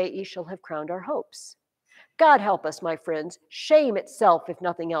capture of Veii shall have crowned our hopes. God help us, my friends. Shame itself, if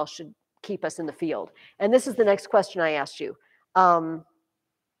nothing else, should keep us in the field. And this is the next question I asked you. Oh,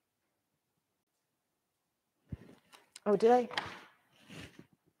 did I?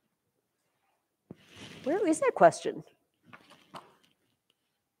 Where is that question?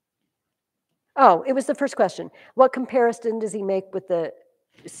 Oh, it was the first question. What comparison does he make with the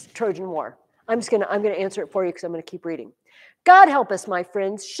Trojan War? I'm going to answer it for you because I'm going to keep reading. God help us, my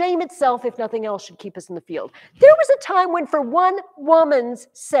friends. Shame itself, if nothing else, should keep us in the field. There was a time when, for one woman's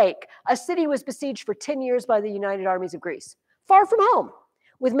sake, a city was besieged for 10 years by the united armies of Greece, far from home,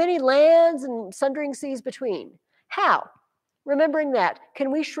 with many lands and sundering seas between. How? Remembering that,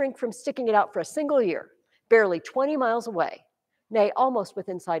 can we shrink from sticking it out for a single year, barely 20 miles away, nay, almost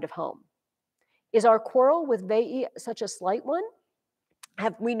within sight of home? Is our quarrel with Veii such a slight one?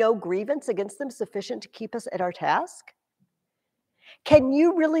 Have we no grievance against them sufficient to keep us at our task? Can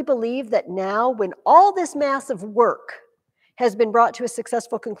you really believe that now, when all this massive work has been brought to a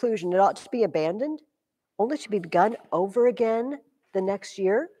successful conclusion, it ought to be abandoned, only to be begun over again the next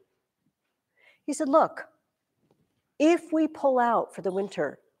year? He said, look, if we pull out for the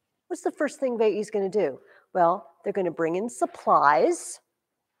winter, what's the first thing Veii is going to do? Well, they're going to bring in supplies,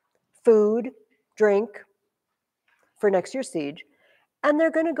 food, drink for next year's siege, and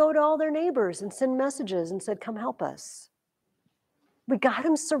they're going to go to all their neighbors and send messages and said, come help us. We got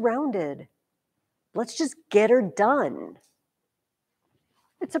them surrounded. Let's just get her done.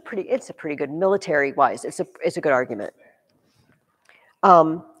 It's a pretty good military-wise. It's a good argument.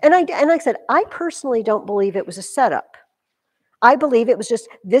 And like I said, I personally don't believe it was a setup. I believe it was just,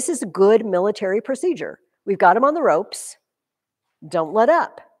 this is a good military procedure. We've got them on the ropes. Don't let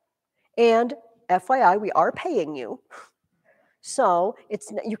up. And FYI, we are paying you. So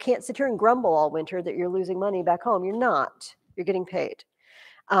you can't sit here and grumble all winter that you're losing money back home. You're not. You're getting paid.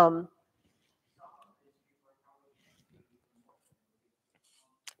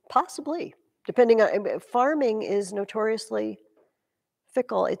 Possibly, depending on, farming is notoriously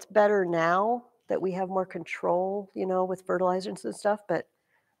fickle. It's better now that we have more control, with fertilizers and stuff. But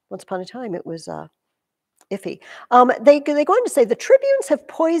once upon a time, it was iffy. They go on to say, the tribunes have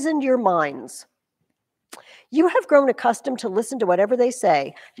poisoned your minds. You have grown accustomed to listen to whatever they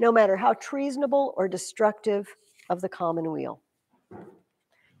say, no matter how treasonable or destructive of the common weal.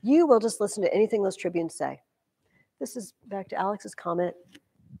 You will just listen to anything those tribunes say. This is back to Alex's comment.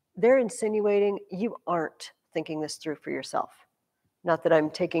 They're insinuating you aren't thinking this through for yourself. Not that I'm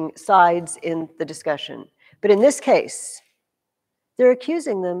taking sides in the discussion, but in this case, they're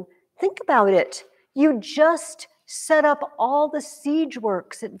accusing them. Think about it. You just set up all the siege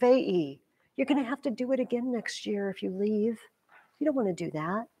works at Veii. You're going to have to do it again next year if you leave. You don't want to do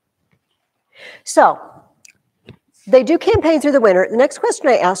that. So they do campaign through the winter. The next question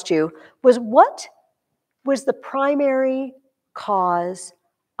I asked you was, what was the primary cause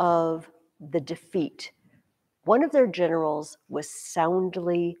of the defeat? One of their generals was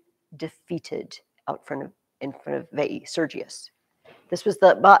soundly defeated in front of Veii, Sergius. This was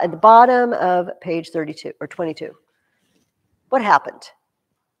at the bottom of page 32 or 22. What happened?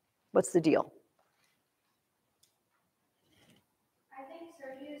 What's the deal? I think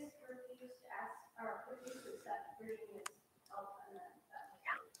Sergius refused to accept Virginia's help, and then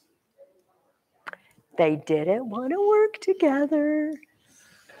They didn't want to work together.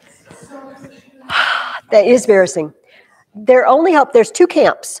 That is embarrassing. Their only help, there's two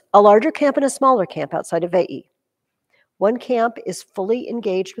camps, a larger camp and a smaller camp outside of Veii. One camp is fully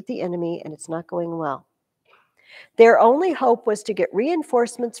engaged with the enemy, and it's not going well. Their only hope was to get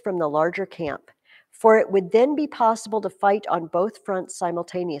reinforcements from the larger camp, for it would then be possible to fight on both fronts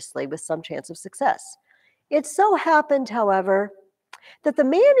simultaneously with some chance of success. It so happened, however, that the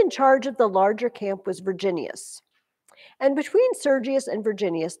man in charge of the larger camp was Virginius. And between Sergius and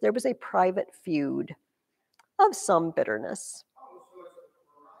Virginius, there was a private feud of some bitterness.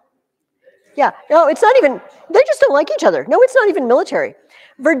 Yeah, no, it's not even, they just don't like each other. No, it's not even military.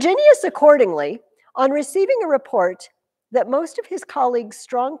 Virginius, accordingly, on receiving a report that most of his colleagues'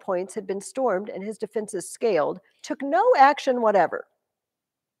 strong points had been stormed and his defenses scaled, took no action whatever.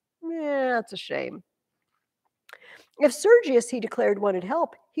 That's a shame. If Sergius, he declared, wanted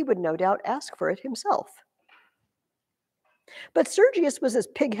help, he would no doubt ask for it himself. But Sergius was as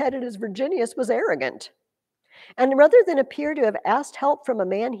pig-headed as Virginius was arrogant, and rather than appear to have asked help from a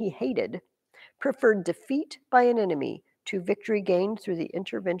man he hated, preferred defeat by an enemy to victory gained through the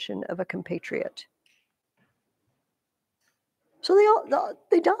intervention of a compatriot. So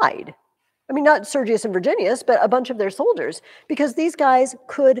they died. I mean, not Sergius and Virginius, but a bunch of their soldiers, because these guys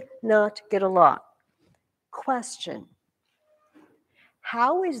could not get along. Question: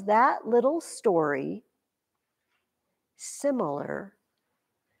 how is that little story similar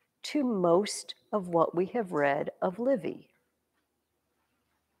to most of what we have read of Livy?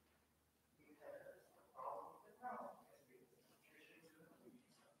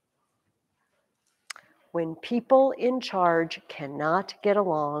 When people in charge cannot get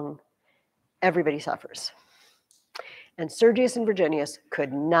along, everybody suffers. And Sergius and Virginius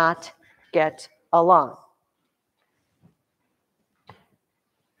could not get along.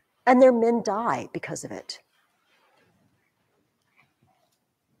 And their men die because of it.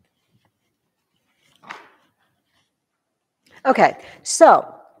 Okay,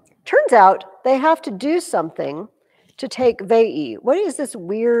 so turns out they have to do something to take Veii. What is this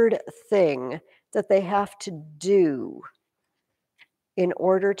weird thing that they have to do in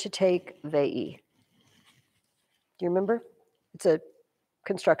order to take Veii? Do you remember? It's a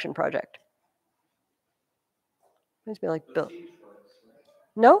construction project. Makes me like Bill.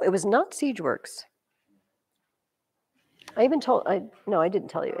 No, it was not siege works. I didn't tell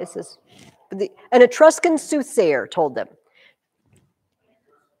you. It says, an Etruscan soothsayer told them.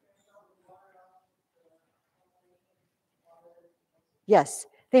 Yes,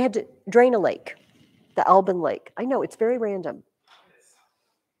 they had to drain a lake, the Alban Lake. I know, it's very random.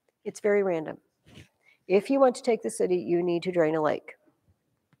 It's very random. If you want to take the city, you need to drain a lake.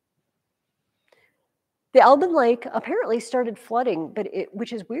 The Alban Lake apparently started flooding,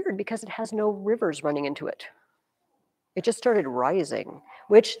 which is weird because it has no rivers running into it. It just started rising,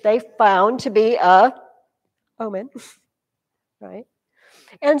 which they found to be a omen, right?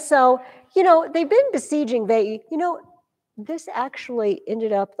 And so, they've been besieging Veii. This actually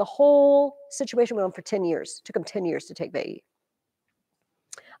ended up, the whole situation went on for 10 years. It took them 10 years to take Veii.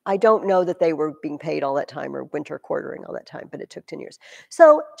 I don't know that they were being paid all that time or winter quartering all that time, but it took 10 years.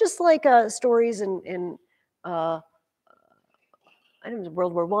 So just like stories in I don't know,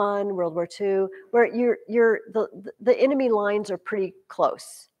 World War I, World War II, where the enemy lines are pretty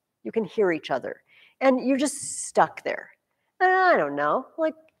close. You can hear each other, and you're just stuck there. And I don't know,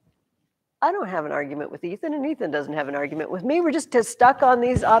 like, I don't have an argument with Ethan, and Ethan doesn't have an argument with me. We're just stuck on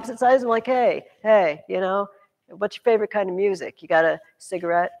these opposite sides. I'm like, hey, what's your favorite kind of music? You got a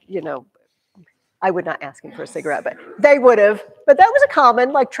cigarette? I would not ask him for a cigarette, but they would have. But that was a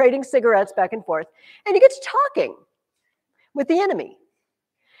common, like trading cigarettes back and forth. And he gets talking with the enemy.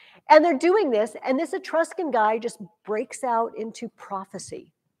 And they're doing this, and this Etruscan guy just breaks out into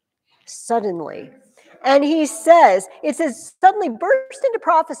prophecy suddenly. And it says, suddenly burst into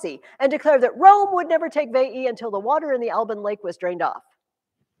prophecy and declared that Rome would never take Veii until the water in the Alban Lake was drained off.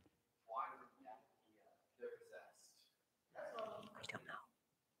 I don't know.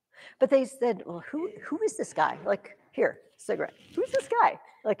 But they said, well, who is this guy? Like, here, cigarette. Who's this guy?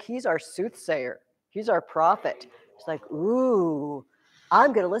 Like, he's our soothsayer. He's our prophet. It's like, ooh,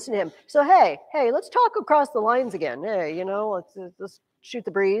 I'm going to listen to him. So, hey, let's talk across the lines again. Hey, let's shoot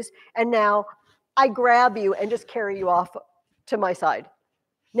the breeze. And now I grab you and just carry you off to my side.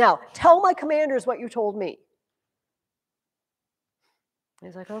 Now, tell my commanders what you told me.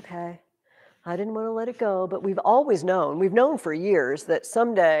 He's like, okay. I didn't want to let it go, but we've known for years that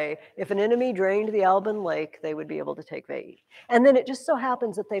someday, if an enemy drained the Alban Lake, they would be able to take Veii. And then it just so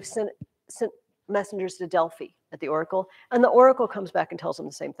happens that they've sent messengers to Delphi at the oracle, and the oracle comes back and tells them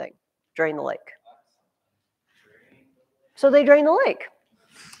the same thing: drain the lake. So they drain the lake.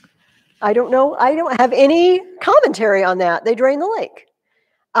 I don't know. I don't have any commentary on that. They drain the lake.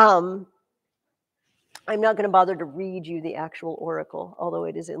 I'm not going to bother to read you the actual oracle, although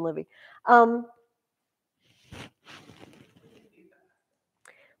it is in Livy. Well,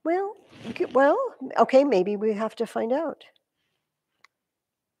 okay, maybe we have to find out.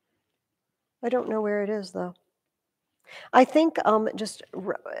 I don't know where it is, though. I think just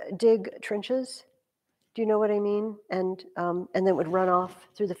dig trenches. Do you know what I mean? And then it would run off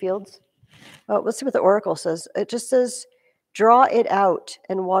through the fields. Let's see what the oracle says. It just says, draw it out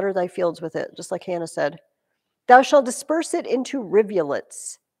and water thy fields with it, just like Hannah said. Thou shalt disperse it into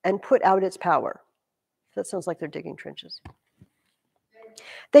rivulets and put out its power. That sounds like they're digging trenches.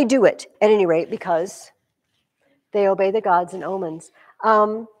 They do it, at any rate, because they obey the gods and omens.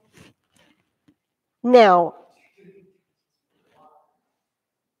 Now,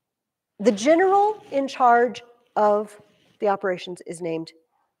 the general in charge of the operations is named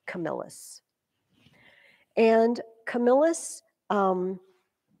Camillus. And Camillus,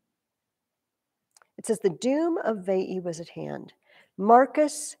 it says, the doom of Veii was at hand.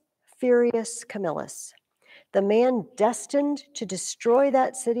 Marcus Furius Camillus, the man destined to destroy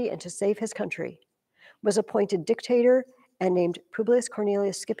that city and to save his country, was appointed dictator and named Publius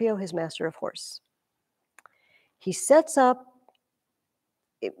Cornelius Scipio his master of horse. He takes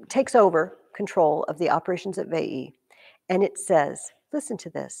over control of the operations at Veii, and it says, listen to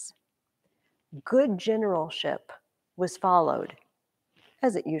this, good generalship was followed,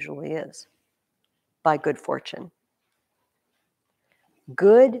 as it usually is, by good fortune.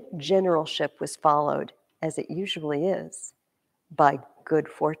 Good generalship was followed, as it usually is, by good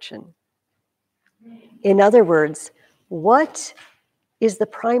fortune. In other words, what is the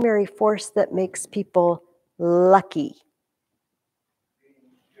primary force that makes people lucky?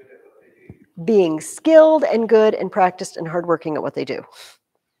 Being skilled and good and practiced and hardworking at what they do.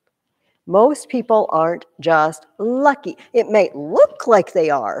 Most people aren't just lucky. It may look like they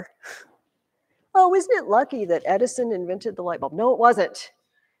are. Oh, isn't it lucky that Edison invented the light bulb? No, it wasn't.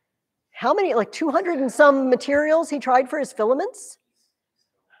 How many, like 200 and some materials he tried for his filaments?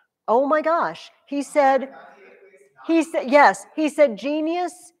 Oh my gosh. He said, genius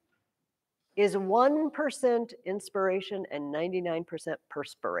is 1% inspiration and 99%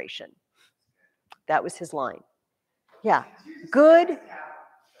 perspiration. That was his line. Yeah. Good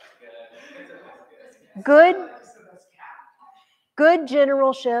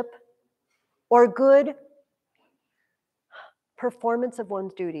generalship or good performance of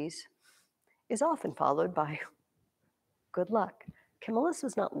one's duties is often followed by good luck. Camillus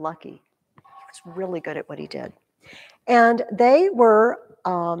was not lucky. He was really good at what he did. And they were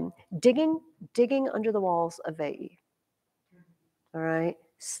digging under the walls of Veii. All right,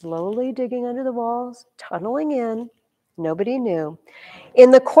 slowly digging under the walls, tunneling in. Nobody knew.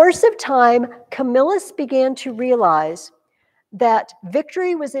 In the course of time, Camillus began to realize that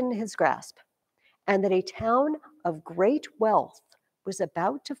victory was in his grasp and that a town of great wealth was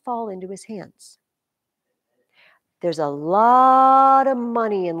about to fall into his hands. There's a lot of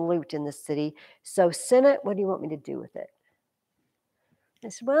money and loot in the city. So, Senate, what do you want me to do with it? I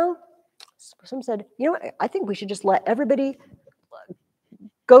said, well, some said, you know what, I think we should just let everybody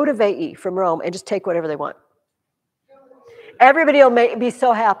go to Veii from Rome and just take whatever they want. Everybody will be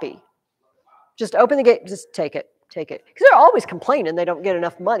so happy. Just open the gate, just take it. Because they're always complaining they don't get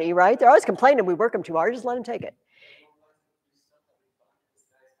enough money, right? They're always complaining we work them too hard. Just let them take it.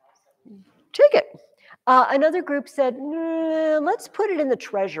 Take it. Another group said, let's put it in the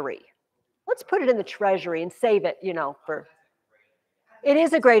treasury. Let's put it in the treasury and save it, for... It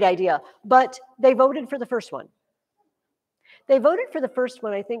is a great idea, but they voted for the first one. They voted for the first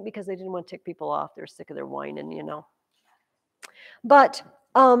one, I think, because they didn't want to tick people off. They're sick of their whining, But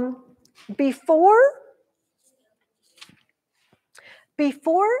before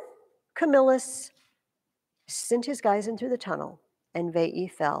Camillus sent his guys in through the tunnel and Veii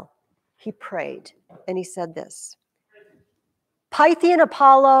fell, he prayed, and he said this: Pythian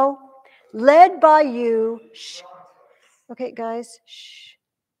Apollo, led by you, okay, guys,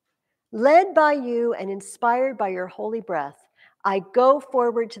 led by you and inspired by your holy breath, I go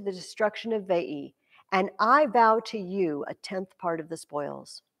forward to the destruction of Veii, and I vow to you a 10th part of the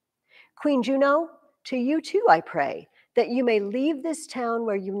spoils. Queen Juno, to you too I pray, that you may leave this town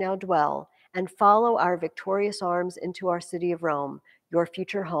where you now dwell and follow our victorious arms into our city of Rome, your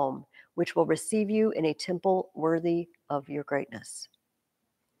future home, which will receive you in a temple worthy of your greatness.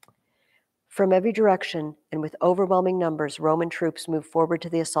 From every direction and with overwhelming numbers, Roman troops moved forward to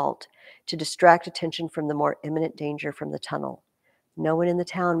the assault to distract attention from the more imminent danger from the tunnel. No one in the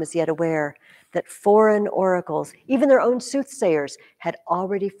town was yet aware that foreign oracles, even their own soothsayers, had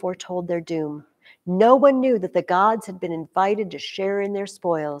already foretold their doom. No one knew that the gods had been invited to share in their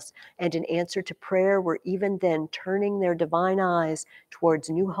spoils, and in answer to prayer were even then turning their divine eyes towards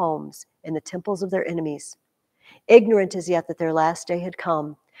new homes in the temples of their enemies. Ignorant as yet that their last day had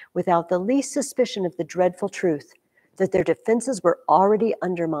come, without the least suspicion of the dreadful truth that their defenses were already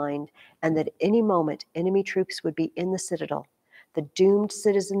undermined and that any moment enemy troops would be in the citadel, the doomed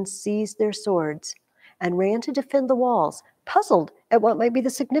citizens seized their swords and ran to defend the walls, puzzled at what might be the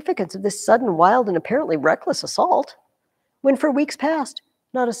significance of this sudden, wild, and apparently reckless assault, when for weeks past,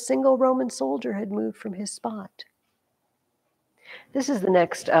 not a single Roman soldier had moved from his spot. This is the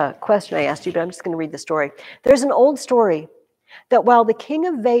next question I asked you, but I'm just going to read the story. There's an old story that while the king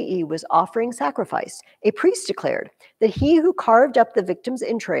of Veii was offering sacrifice, a priest declared that he who carved up the victim's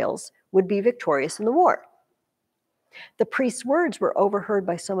entrails would be victorious in the war. The priest's words were overheard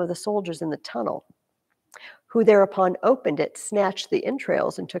by some of the soldiers in the tunnel, who thereupon opened it, snatched the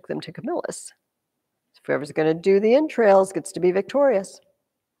entrails, and took them to Camillus. Whoever's going to do the entrails gets to be victorious.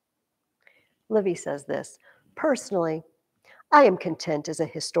 Livy says this: personally, I am content as a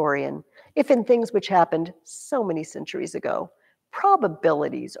historian if in things which happened so many centuries ago,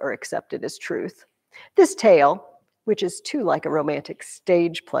 probabilities are accepted as truth. This tale, which is too like a romantic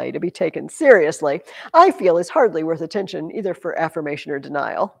stage play to be taken seriously, I feel is hardly worth attention either for affirmation or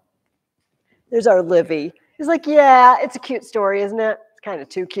denial. There's our Livy. He's like, yeah, it's a cute story, isn't it? It's kind of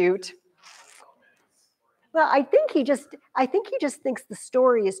too cute. Well, I think he just thinks the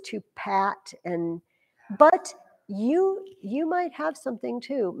story is too pat, but you might have something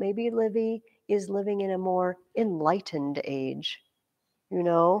too. Maybe Livy is living in a more enlightened age,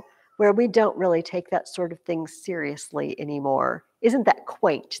 where we don't really take that sort of thing seriously anymore. Isn't that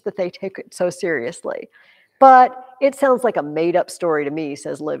quaint that they take it so seriously? But it sounds like a made-up story to me,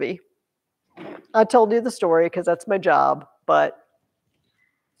 says Livy. I told you the story because that's my job, but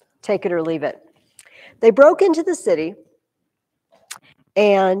take it or leave it. They broke into the city,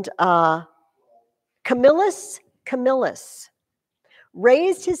 and Camillus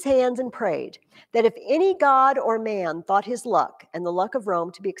raised his hands and prayed that if any god or man thought his luck and the luck of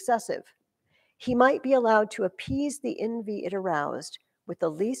Rome to be excessive, he might be allowed to appease the envy it aroused with the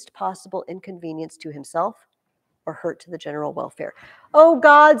least possible inconvenience to himself or hurt to the general welfare. Oh,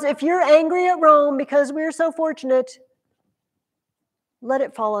 gods, if you're angry at Rome because we're so fortunate, let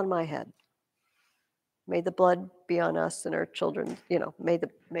it fall on my head. May the blood be on us and our children, may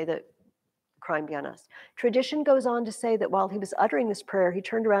the crime be on us. Tradition goes on to say that while he was uttering this prayer, he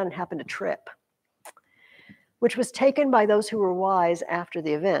turned around and happened to trip, which was taken by those who were wise after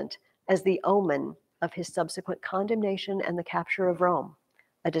the event as the omen of his subsequent condemnation and the capture of Rome,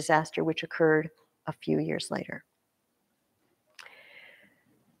 a disaster which occurred a few years later.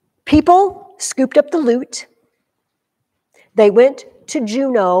 People scooped up the loot They went to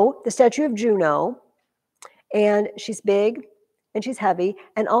Juno, the statue of Juno, and she's big and she's heavy.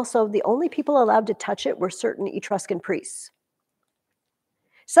 And also, the only people allowed to touch it were certain Etruscan priests.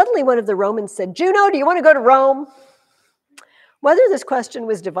 Suddenly, one of the Romans said, Juno, do you want to go to Rome? Whether this question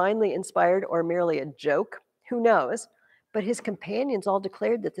was divinely inspired or merely a joke, who knows? But his companions all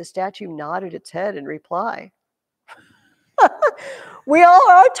declared that the statue nodded its head in reply. We all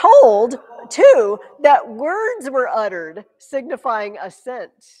are told, too, that words were uttered signifying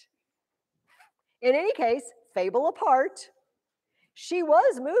assent. In any case, fable apart, she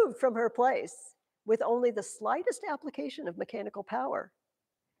was moved from her place with only the slightest application of mechanical power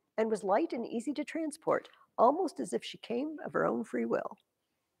and was light and easy to transport, almost as if she came of her own free will.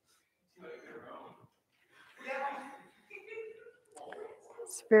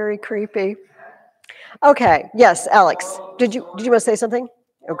 It's very creepy. Okay, yes, Alex. Did you want to say something?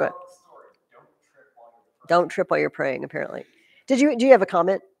 Oh, good. Don't trip while you're praying, apparently. Do you have a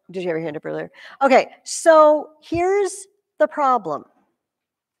comment? Did you have your hand up earlier? Okay, so here's the problem.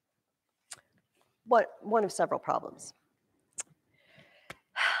 One of several problems.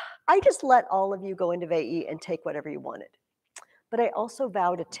 I just let all of you go into Veii and take whatever you wanted. But I also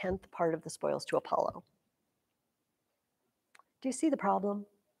vowed a 10th part of the spoils to Apollo. Do you see the problem?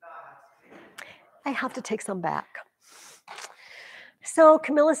 I have to take some back. So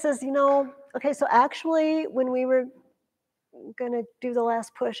Camilla says, okay, so actually when we were going to do the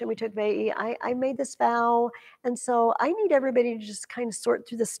last push and we took Veii, I made this vow. And so I need everybody to just kind of sort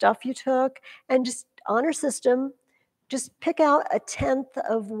through the stuff you took and just honor system, just pick out a 10th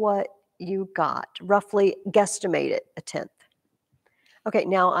of what you got, roughly guesstimate it a 10th. Okay,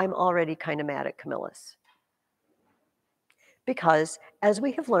 now I'm already kind of mad at Camillus. Because as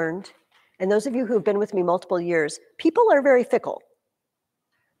we have learned, and those of you who have been with me multiple years, people are very fickle.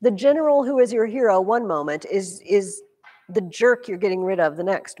 The general who is your hero one moment is the jerk you're getting rid of the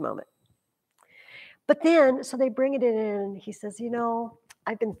next moment. But then, so they bring it in and he says,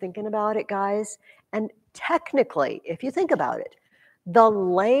 I've been thinking about it, guys. And technically, if you think about it, the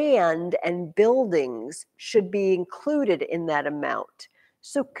land and buildings should be included in that amount.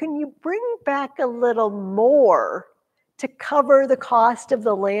 So can you bring back a little more to cover the cost of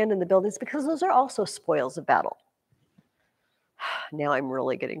the land and the buildings? Because those are also spoils of battle. Now I'm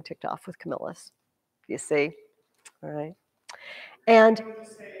really getting ticked off with Camillus. You see? All right. And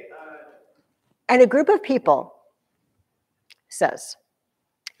a group of people says,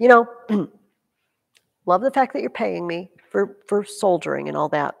 love the fact that you're paying me for soldiering and all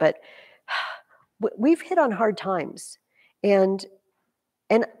that, but we've hit on hard times. And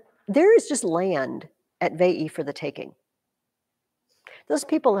there is just land at Veii for the taking. Those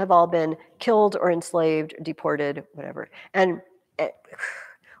people have all been killed or enslaved, deported, whatever. And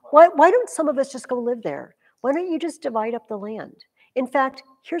why don't some of us just go live there? Why don't you just divide up the land? In fact,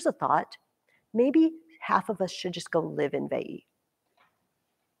 here's a thought. Maybe half of us should just go live in Veii.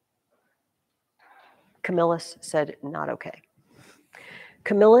 Camillus said, not okay.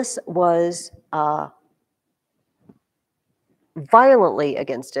 Camillus was violently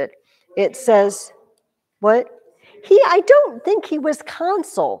against it. It says, what? I don't think he was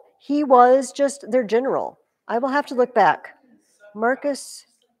consul. He was just their general. I will have to look back. Marcus.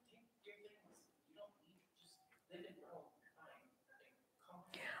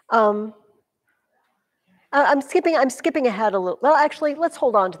 I'm skipping ahead a little. Well, actually, let's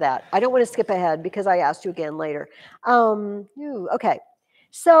hold on to that. I don't want to skip ahead because I asked you again later. Okay.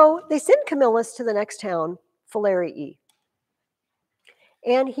 So they send Camillus to the next town, Falerii.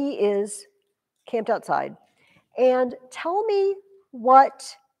 And he is camped outside. And tell me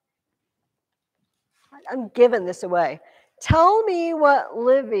what, I'm giving this away. Tell me what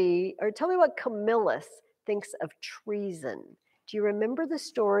Camillus thinks of treason. Do you remember the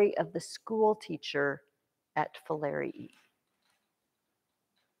story of the school teacher at Falerii?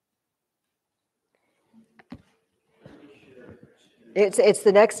 It's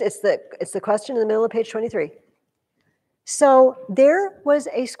the question in the middle of page 23. So there was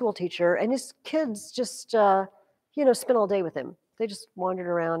a school teacher, and his kids just spent all day with him. They just wandered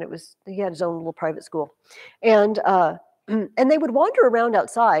around. He had his own little private school, and they would wander around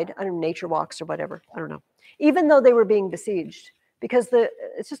outside. I don't know, nature walks or whatever. I don't know. Even though they were being besieged, because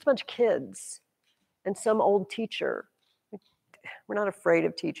it's just a bunch of kids and some old teacher. We're not afraid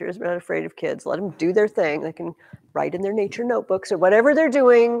of teachers. We're not afraid of kids. Let them do their thing. They can write in their nature notebooks or whatever they're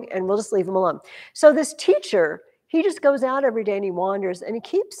doing, and we'll just leave them alone. So this teacher, he just goes out every day and he wanders, and he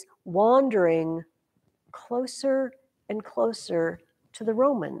keeps wandering closer and closer to the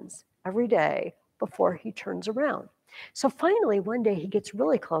Romans every day before he turns around. So finally, one day he gets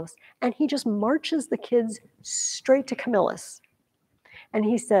really close and he just marches the kids straight to Camillus. And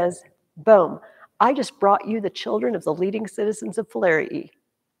he says, boom, I just brought you the children of the leading citizens of Phalerii.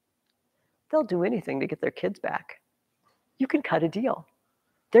 They'll do anything to get their kids back. You can cut a deal.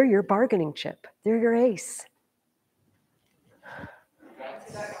 They're your bargaining chip. They're your ace.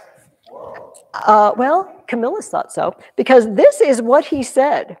 Well, Camillus thought so, because this is what he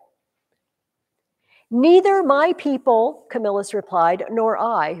said. Neither my people, Camillus replied, nor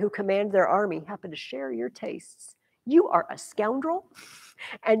I, who command their army, happen to share your tastes. You are a scoundrel,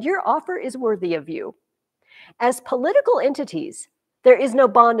 and your offer is worthy of you. As political entities, there is no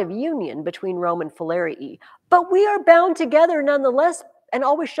bond of union between Rome and Phalerii, but we are bound together nonetheless, and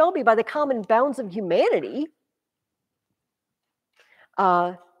always shall be by the common bounds of humanity.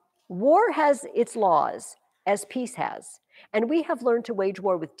 War has its laws, as peace has, and we have learned to wage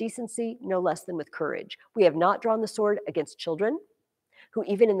war with decency no less than with courage. We have not drawn the sword against children, who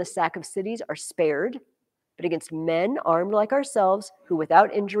even in the sack of cities are spared, but against men armed like ourselves, who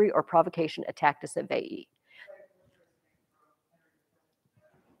without injury or provocation attacked us at Veii.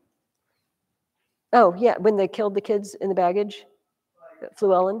 Oh, yeah, when they killed the kids in the baggage,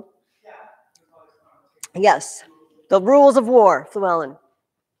 Fluellen. Yes, the rules of war, Fluellen.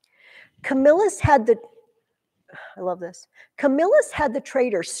 Camillus had the, I love this, Camillus had the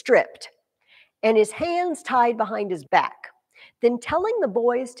traitor stripped and his hands tied behind his back. Then telling the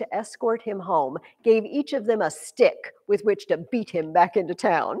boys to escort him home, gave each of them a stick with which to beat him back into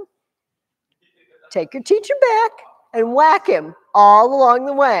town. Take your teacher back and whack him all along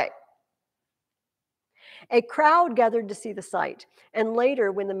the way. A crowd gathered to see the sight, and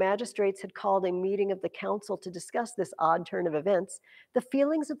later, when the magistrates had called a meeting of the council to discuss this odd turn of events, the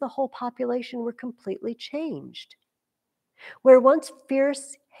feelings of the whole population were completely changed. Where once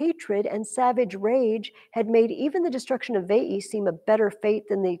fierce hatred and savage rage had made even the destruction of Veii seem a better fate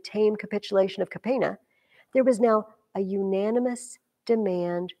than the tame capitulation of Capena, there was now a unanimous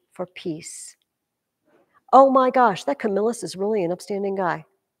demand for peace. Oh my gosh, that Camillus is really an upstanding guy.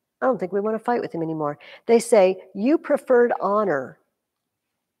 I don't think we want to fight with him anymore. They say, you preferred honor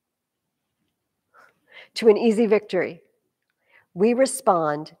to an easy victory. We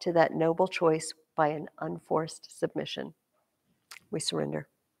respond to that noble choice by an unforced submission. We surrender.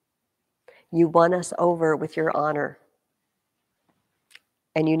 You won us over with your honor.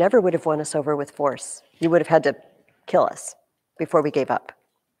 And you never would have won us over with force. You would have had to kill us before we gave up.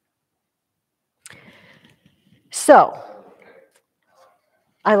 So,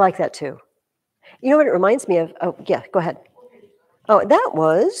 I like that too. You know what it reminds me of? Oh, yeah, go ahead. Oh, that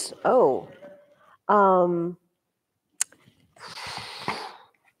was,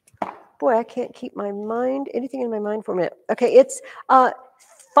 boy, I can't keep my mind, anything in my mind for a minute. Okay, it's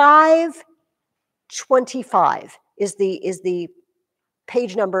 525 is the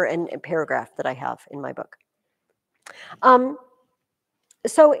page number and paragraph that I have in my book.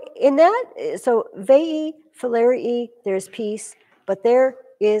 So in that, so Veii, Phalerii, there's peace, but there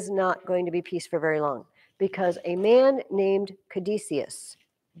is not going to be peace for very long, because a man named Caedicius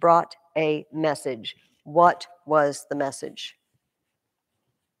brought a message. What was the message?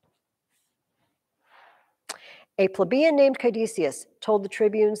 A plebeian named Caedicius told the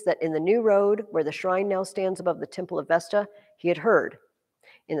tribunes that in the new road, where the shrine now stands above the temple of Vesta, he had heard,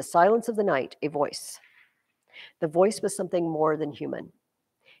 in the silence of the night, a voice. The voice was something more than human.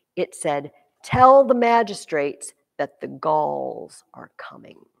 It said, tell the magistrates that the Gauls are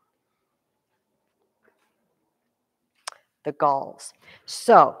coming. The Gauls.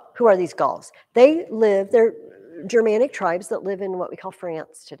 So, who are these Gauls? They're Germanic tribes that live in what we call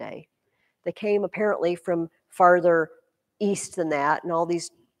France today. They came apparently from farther east than that, and all these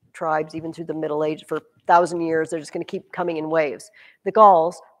tribes, even through the Middle Age, for 1,000 years, they're just going to keep coming in waves. The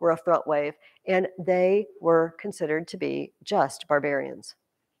Gauls were a front wave, and they were considered to be just barbarians.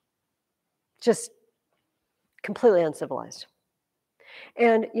 Just completely uncivilized.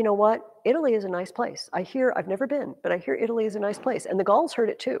 And you know what? Italy is a nice place. I've never been, but I hear Italy is a nice place. And the Gauls heard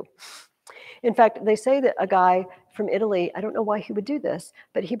it too. In fact, they say that a guy from Italy, I don't know why he would do this,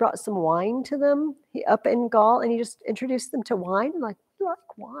 but he brought some wine to them up in Gaul, and he just introduced them to wine. And like, you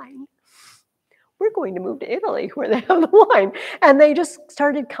like wine? We're going to move to Italy where they have the wine. And they just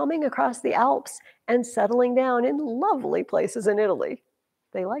started coming across the Alps and settling down in lovely places in Italy.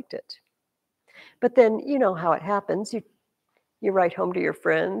 They liked it. But then, you know how it happens. You write home to your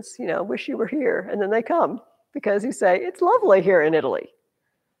friends, wish you were here, and then they come because you say, it's lovely here in Italy.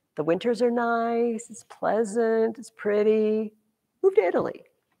 The winters are nice, it's pleasant, it's pretty. Move to Italy.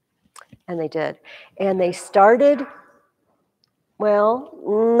 And they did. And they started, well,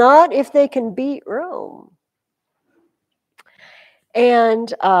 not if they can beat Rome.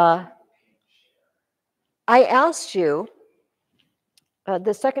 And I asked you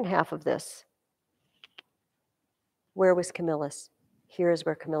the second half of this. Where was Camillus? Here is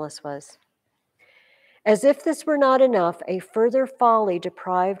where Camillus was. As if this were not enough, a further folly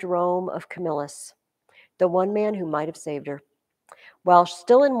deprived Rome of Camillus, the one man who might have saved her. While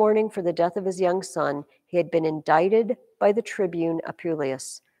still in mourning for the death of his young son, he had been indicted by the tribune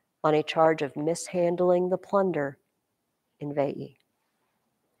Apuleius on a charge of mishandling the plunder in Veii.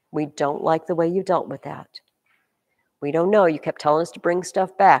 We don't like the way you dealt with that. We don't know. You kept telling us to bring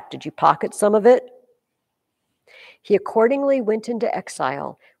stuff back. Did you pocket some of it? He accordingly went into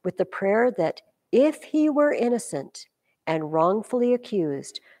exile with the prayer that if he were innocent and wrongfully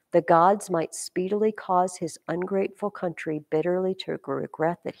accused, the gods might speedily cause his ungrateful country bitterly to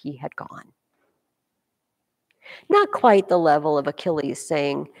regret that he had gone. Not quite the level of Achilles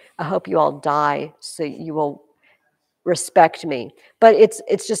saying, I hope you all die so you will respect me. But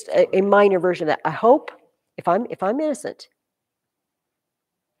it's just a minor version of that. I hope if I'm innocent,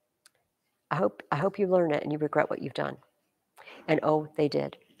 I hope you learn it and you regret what you've done. And oh, they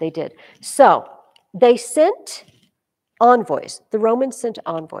did. They did. So they sent envoys. The Romans sent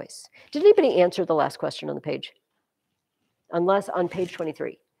envoys. Did anybody answer the last question on the page? Unless on page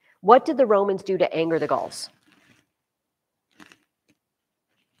 23. What did the Romans do to anger the Gauls?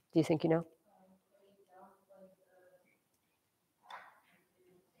 Do you think you know?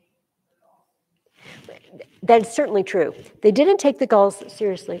 That's certainly true. They didn't take the Gauls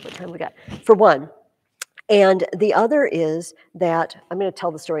seriously. What time we got? For one. And the other is that, I'm going to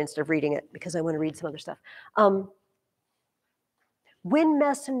tell the story instead of reading it because I want to read some other stuff. When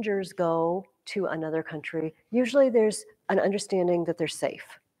messengers go to another country, usually there's an understanding that they're safe,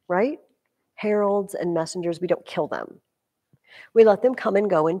 right? Heralds and messengers, we don't kill them. We let them come and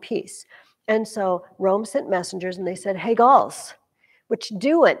go in peace. And so Rome sent messengers and they said, hey, Gauls, what you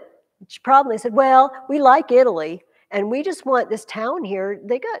doing? What's your problem? They said, well, we like Italy and we just want this town here.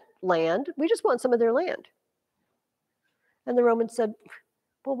 They got land. We just want some of their land. And the Romans said,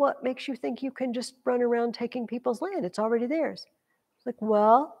 well, what makes you think you can just run around taking people's land? It's already theirs. It's like,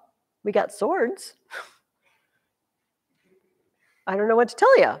 well, we got swords. I don't know what to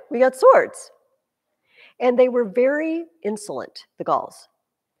tell you. We got swords. And they were very insolent, the Gauls.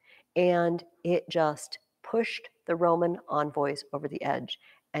 And it just pushed the Roman envoys over the edge.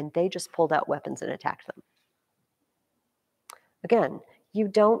 And they just pulled out weapons and attacked them. Again, you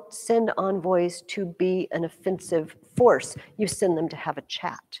don't send envoys to be an offensive force. You send them to have a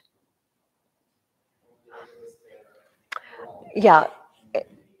chat. Yeah.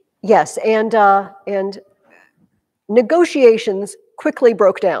 Yes, and negotiations quickly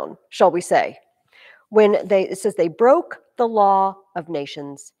broke down, shall we say, when it says they broke the law of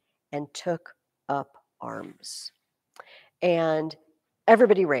nations and took up arms. And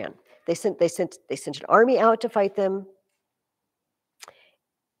everybody ran. They sent an army out to fight them.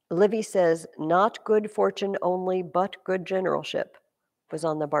 Livy says, not good fortune only, but good generalship was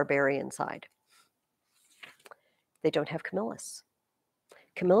on the barbarian side. They don't have Camillus.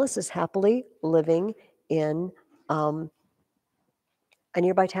 Camillus is happily living in a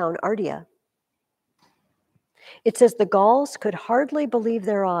nearby town, Ardea. It says the Gauls could hardly believe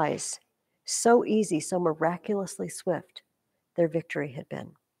their eyes. So easy, so miraculously swift their victory had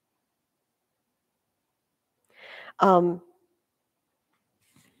been.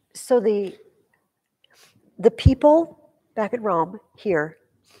 So the people back at Rome here,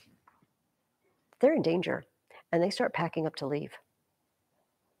 they're in danger, and they start packing up to leave.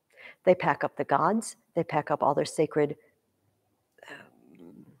 They pack up the gods. They pack up all their sacred,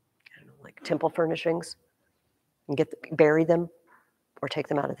 like temple furnishings, and bury them, or take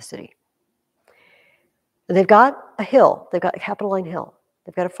them out of the city. And they've got a hill. They've got Capitoline Hill.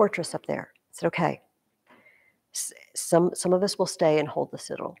 They've got a fortress up there. I said, okay. Some of us will stay and hold the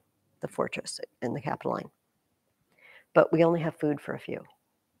citadel, the fortress in the Capitoline. But we only have food for a few.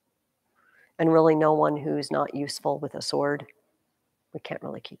 And really no one who's not useful with a sword, we can't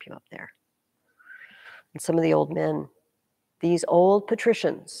really keep you up there. And some of the old men, these old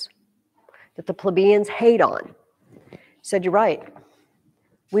patricians that the plebeians hate on, said, you're right.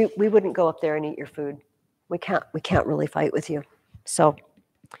 We wouldn't go up there and eat your food. We can't really fight with you. So,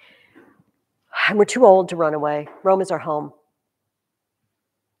 and we're too old to run away. Rome is our home.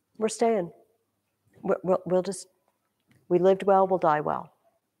 We're staying. We lived well, we'll die well.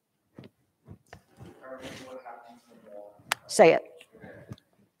 Say it.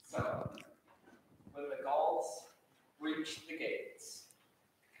 So, when the Gauls reach the gates,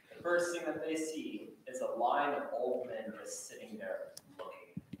 the first thing that they see is a line of old men just sitting there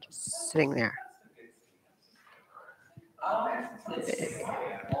looking. Just sitting there.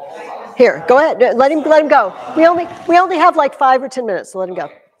 Here, go ahead. Let him go. We only have like 5 or 10 minutes, so let him go.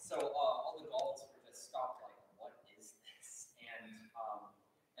 Okay, so all the Gauls were just stopped like, what is this?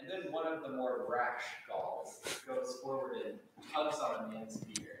 And then one of the more rash Gauls goes forward and tugs on a man's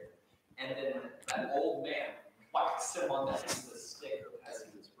beard, and then that old man whacks him on the end of the stick as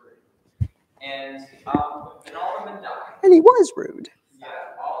he was rude. And all the men died. And he was rude. Yeah,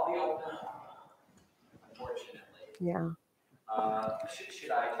 all the old men died, unfortunately. Yeah.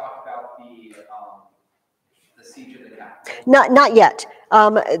 Should I talk about the siege of the capital? Not yet.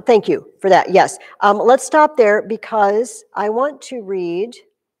 Thank you for that. Yes. Let's stop there because I want to read.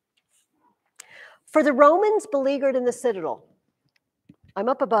 For the Romans beleaguered in the citadel, I'm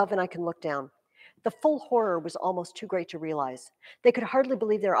up above and I can look down. The full horror was almost too great to realize. They could hardly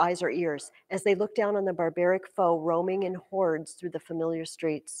believe their eyes or ears as they looked down on the barbaric foe roaming in hordes through the familiar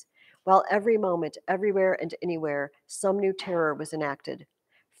streets, while every moment, everywhere and anywhere, some new terror was enacted.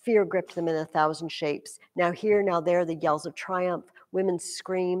 Fear gripped them in 1,000 shapes. Now here, now there, the yells of triumph, women's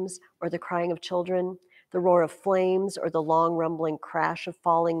screams, or the crying of children, the roar of flames, or the long rumbling crash of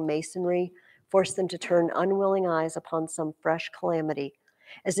falling masonry forced them to turn unwilling eyes upon some fresh calamity,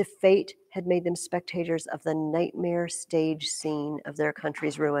 as if fate had made them spectators of the nightmare stage scene of their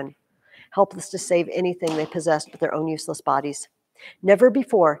country's ruin, helpless to save anything they possessed but their own useless bodies. Never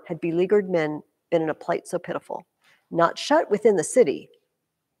before had beleaguered men been in a plight so pitiful. Not shut within the city,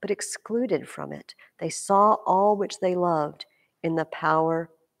 but excluded from it, they saw all which they loved in the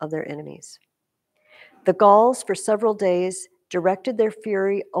power of their enemies. The Gauls, for several days, directed their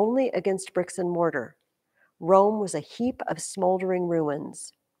fury only against bricks and mortar. Rome was a heap of smoldering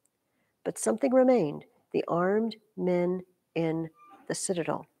ruins. But something remained, the armed men in the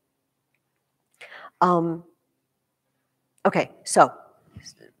citadel. Okay, so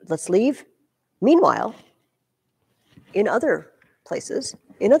let's leave. Meanwhile, in other places,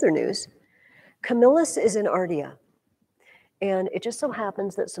 in other news, Camillus is in Ardea. And it just so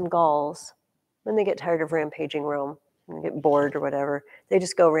happens that some Gauls, when they get tired of rampaging Rome, and get bored or whatever, they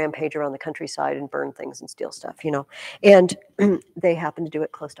just go rampage around the countryside and burn things and steal stuff, you know. And they happen to do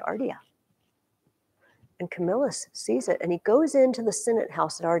it close to Ardea. And Camillus sees it, and he goes into the Senate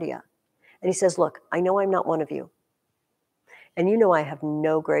house at Ardea. And he says, look, I know I'm not one of you. And you know I have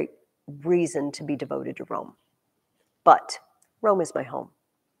no great reason to be devoted to Rome. But Rome is my home.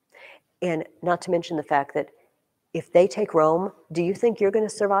 And not to mention the fact that if they take Rome, do you think you're going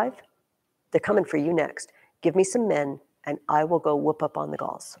to survive? They're coming for you next. Give me some men, and I will go whoop up on the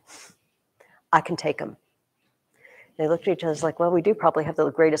Gauls. I can take them. They looked at each other like, well, we do probably have the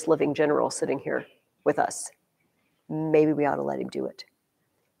greatest living general sitting here with us. Maybe we ought to let him do it.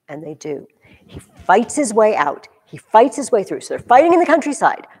 And they do. He fights his way out. He fights his way through. So they're fighting in the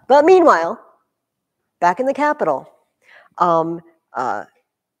countryside. But meanwhile, back in the capital, the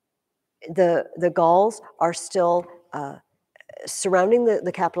Gauls are still surrounding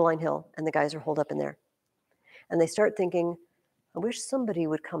the Capitoline Hill, and the guys are holed up in there. And they start thinking, I wish somebody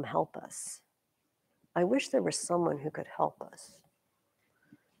would come help us. I wish there was someone who could help us.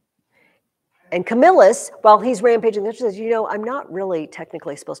 And Camillus, while he's rampaging, says, you know, I'm not really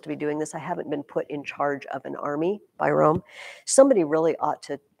technically supposed to be doing this. I haven't been put in charge of an army by Rome. Somebody really ought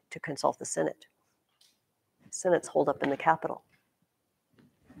to consult the Senate. The Senate's holed up in the Capitol.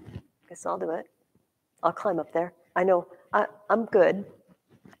 Guess I'll do it. I'll climb up there. I know, I'm good.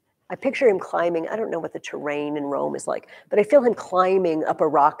 I picture him climbing. I don't know what the terrain in Rome is like, but I feel him climbing up a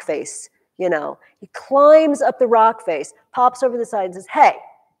rock face, you know. He climbs up the rock face, pops over the side and says, hey,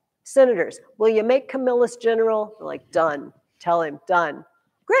 senators, will you make Camillus general? They're like, done. Tell him, done.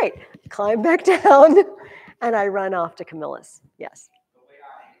 Great. Climb back down, and I run off to Camillus. Yes. The way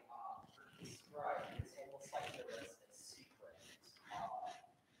I describe it, it's almost like there was a secret,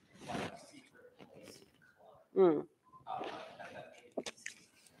 place club.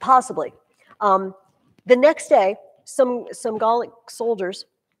 Possibly. The next day, some Gallic soldiers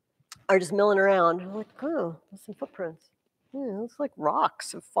are just milling around. I'm like, oh, there's some footprints. Yeah, looks like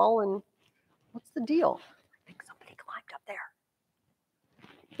rocks have fallen. What's the deal? I think somebody climbed up there.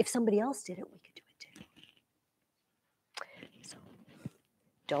 If somebody else did it, we could do it too. So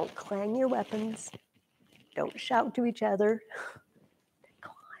don't clang your weapons. Don't shout to each other.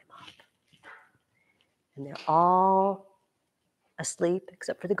 Climb up. And they're all asleep,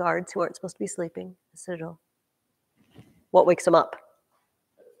 except for the guards who aren't supposed to be sleeping. The citadel. What wakes them up?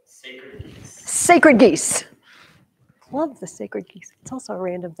 Sacred geese. Sacred geese. Love the sacred geese. It's also a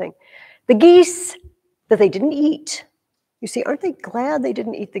random thing. The geese that they didn't eat. You see, aren't they glad they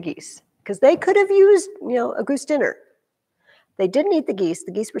didn't eat the geese? Because they could have used, you know, a goose dinner. They didn't eat the geese.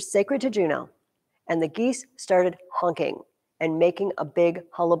 The geese were sacred to Juno. And the geese started honking and making a big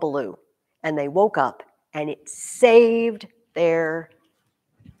hullabaloo. And they woke up, and it saved their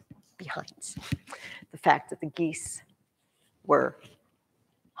behinds. The fact that the geese were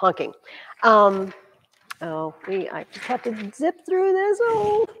honking. I just have to zip through this.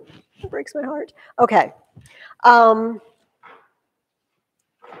 Oh, it breaks my heart. Okay.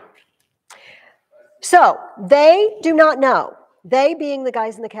 So they do not know, they being the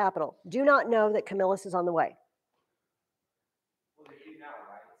guys in the Capitol, do not know that Camillus is on the way.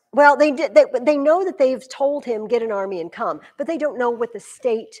 Well, they did. They know that they've told him, get an army and come, but they don't know what the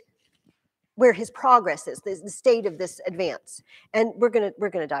state, where his progress is, the state of this advance. And we're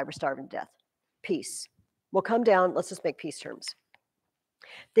gonna die. We're starving to death. Peace. We'll come down. Let's just make peace terms.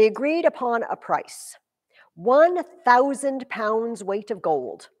 They agreed upon a price: 1,000 pounds weight of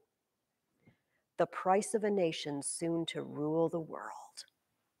gold. The price of a nation soon to rule the world.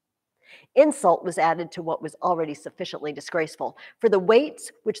 Insult was added to what was already sufficiently disgraceful, for the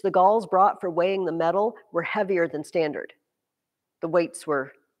weights which the Gauls brought for weighing the metal were heavier than standard. The weights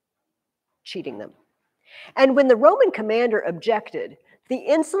were cheating them. And when the Roman commander objected, the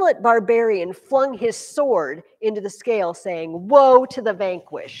insolent barbarian flung his sword into the scale, saying, "Woe to the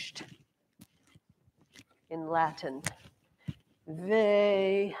vanquished." In Latin,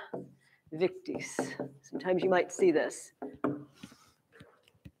 Ve victis. Sometimes you might see this.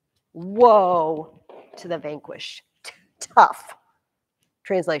 Woe to the vanquished. Tough.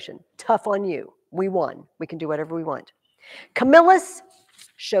 Translation, tough on you. We won. We can do whatever we want. Camillus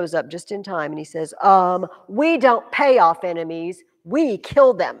shows up just in time and he says, we don't pay off enemies, we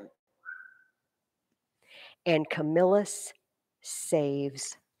kill them. And Camillus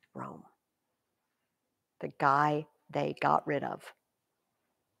saves Rome. The guy they got rid of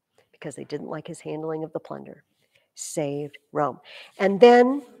because they didn't like his handling of the plunder. Saved Rome. And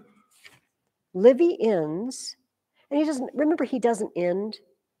then Livy ends, and he doesn't end.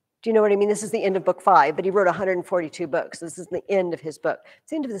 Do you know what I mean? This is the end of book 5, but he wrote 142 books. This is the end of his book.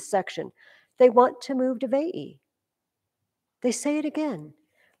 It's the end of this section. They want to move to Veii. They say it again.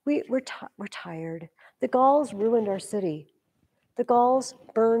 We're tired. The Gauls ruined our city. The Gauls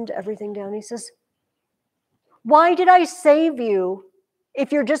burned everything down. He says, why did I save you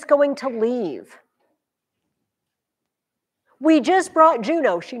if you're just going to leave? We just brought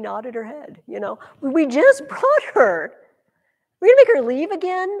Juno. She nodded her head, We just brought her. We're going to make her leave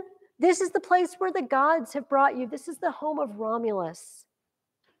again? This is the place where the gods have brought you. This is the home of Romulus.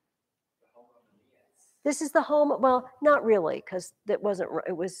 This is the home, well, not really, because it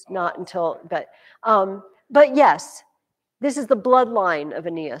was not until, but yes, this is the bloodline of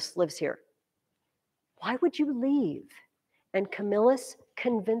Aeneas, lives here. Why would you leave? And Camillus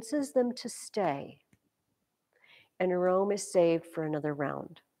convinces them to stay. And Rome is saved for another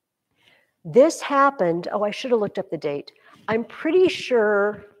round. This happened, I should have looked up the date. I'm pretty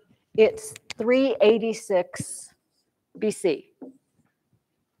sure it's 386 BC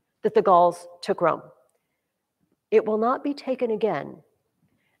that the Gauls took Rome. It will not be taken again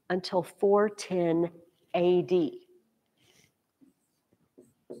until 410 AD.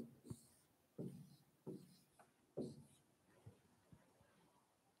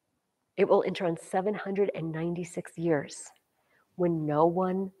 It will enter on 796 years when no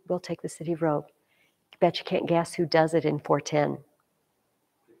one will take the city of Rome. I bet you can't guess who does it in 410.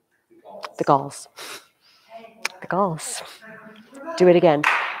 The Gauls. The Gauls. Do it again.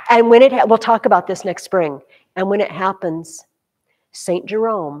 And when we'll talk about this next spring. And when it happens, St.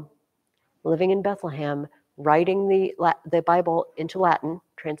 Jerome, living in Bethlehem, writing the Bible into Latin,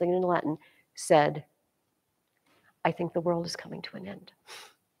 translating it into Latin, said, I think the world is coming to an end.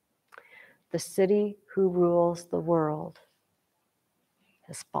 The city who rules the world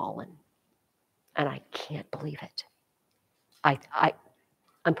has fallen. And I can't believe it.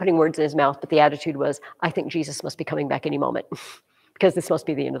 I'm putting words in his mouth, but the attitude was, I think Jesus must be coming back any moment because this must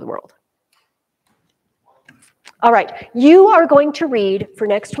be the end of the world. All right, you are going to read for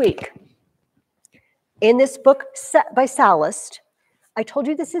next week. In this book by Sallust, I told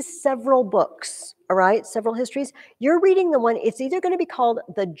you this is several books, all right, several histories. You're reading the one, it's either going to be called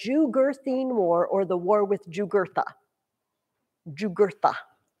the Jugurthine War or the War with Jugurtha. Jugurtha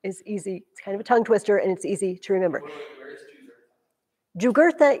is easy. It's kind of a tongue twister, and it's easy to remember. Where is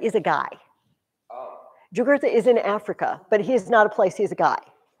Jugurtha is a guy. Oh. Jugurtha is in Africa, but he is not a place, he's a guy.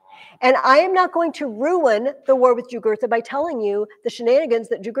 And I am not going to ruin the war with Jugurtha by telling you the shenanigans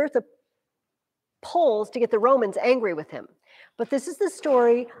that Jugurtha pulls to get the Romans angry with him. But this is the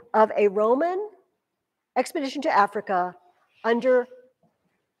story of a Roman expedition to Africa under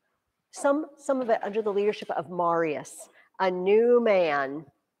some of it under the leadership of Marius, a new man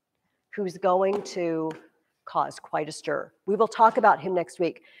who's going to cause quite a stir. We will talk about him next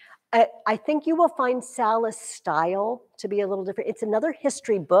week. I think you will find Sal's style to be a little different. It's another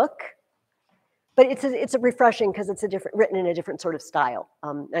history book, but it's a refreshing because it's written in a different sort of style.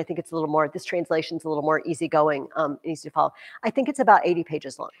 I think it's a little more, this translation's a little more easygoing, easy to follow. I think it's about 80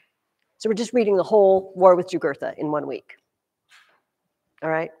 pages long. So we're just reading the whole War with Jugurtha in 1 week. All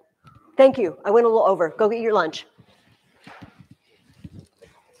right. Thank you. I went a little over. Go get your lunch.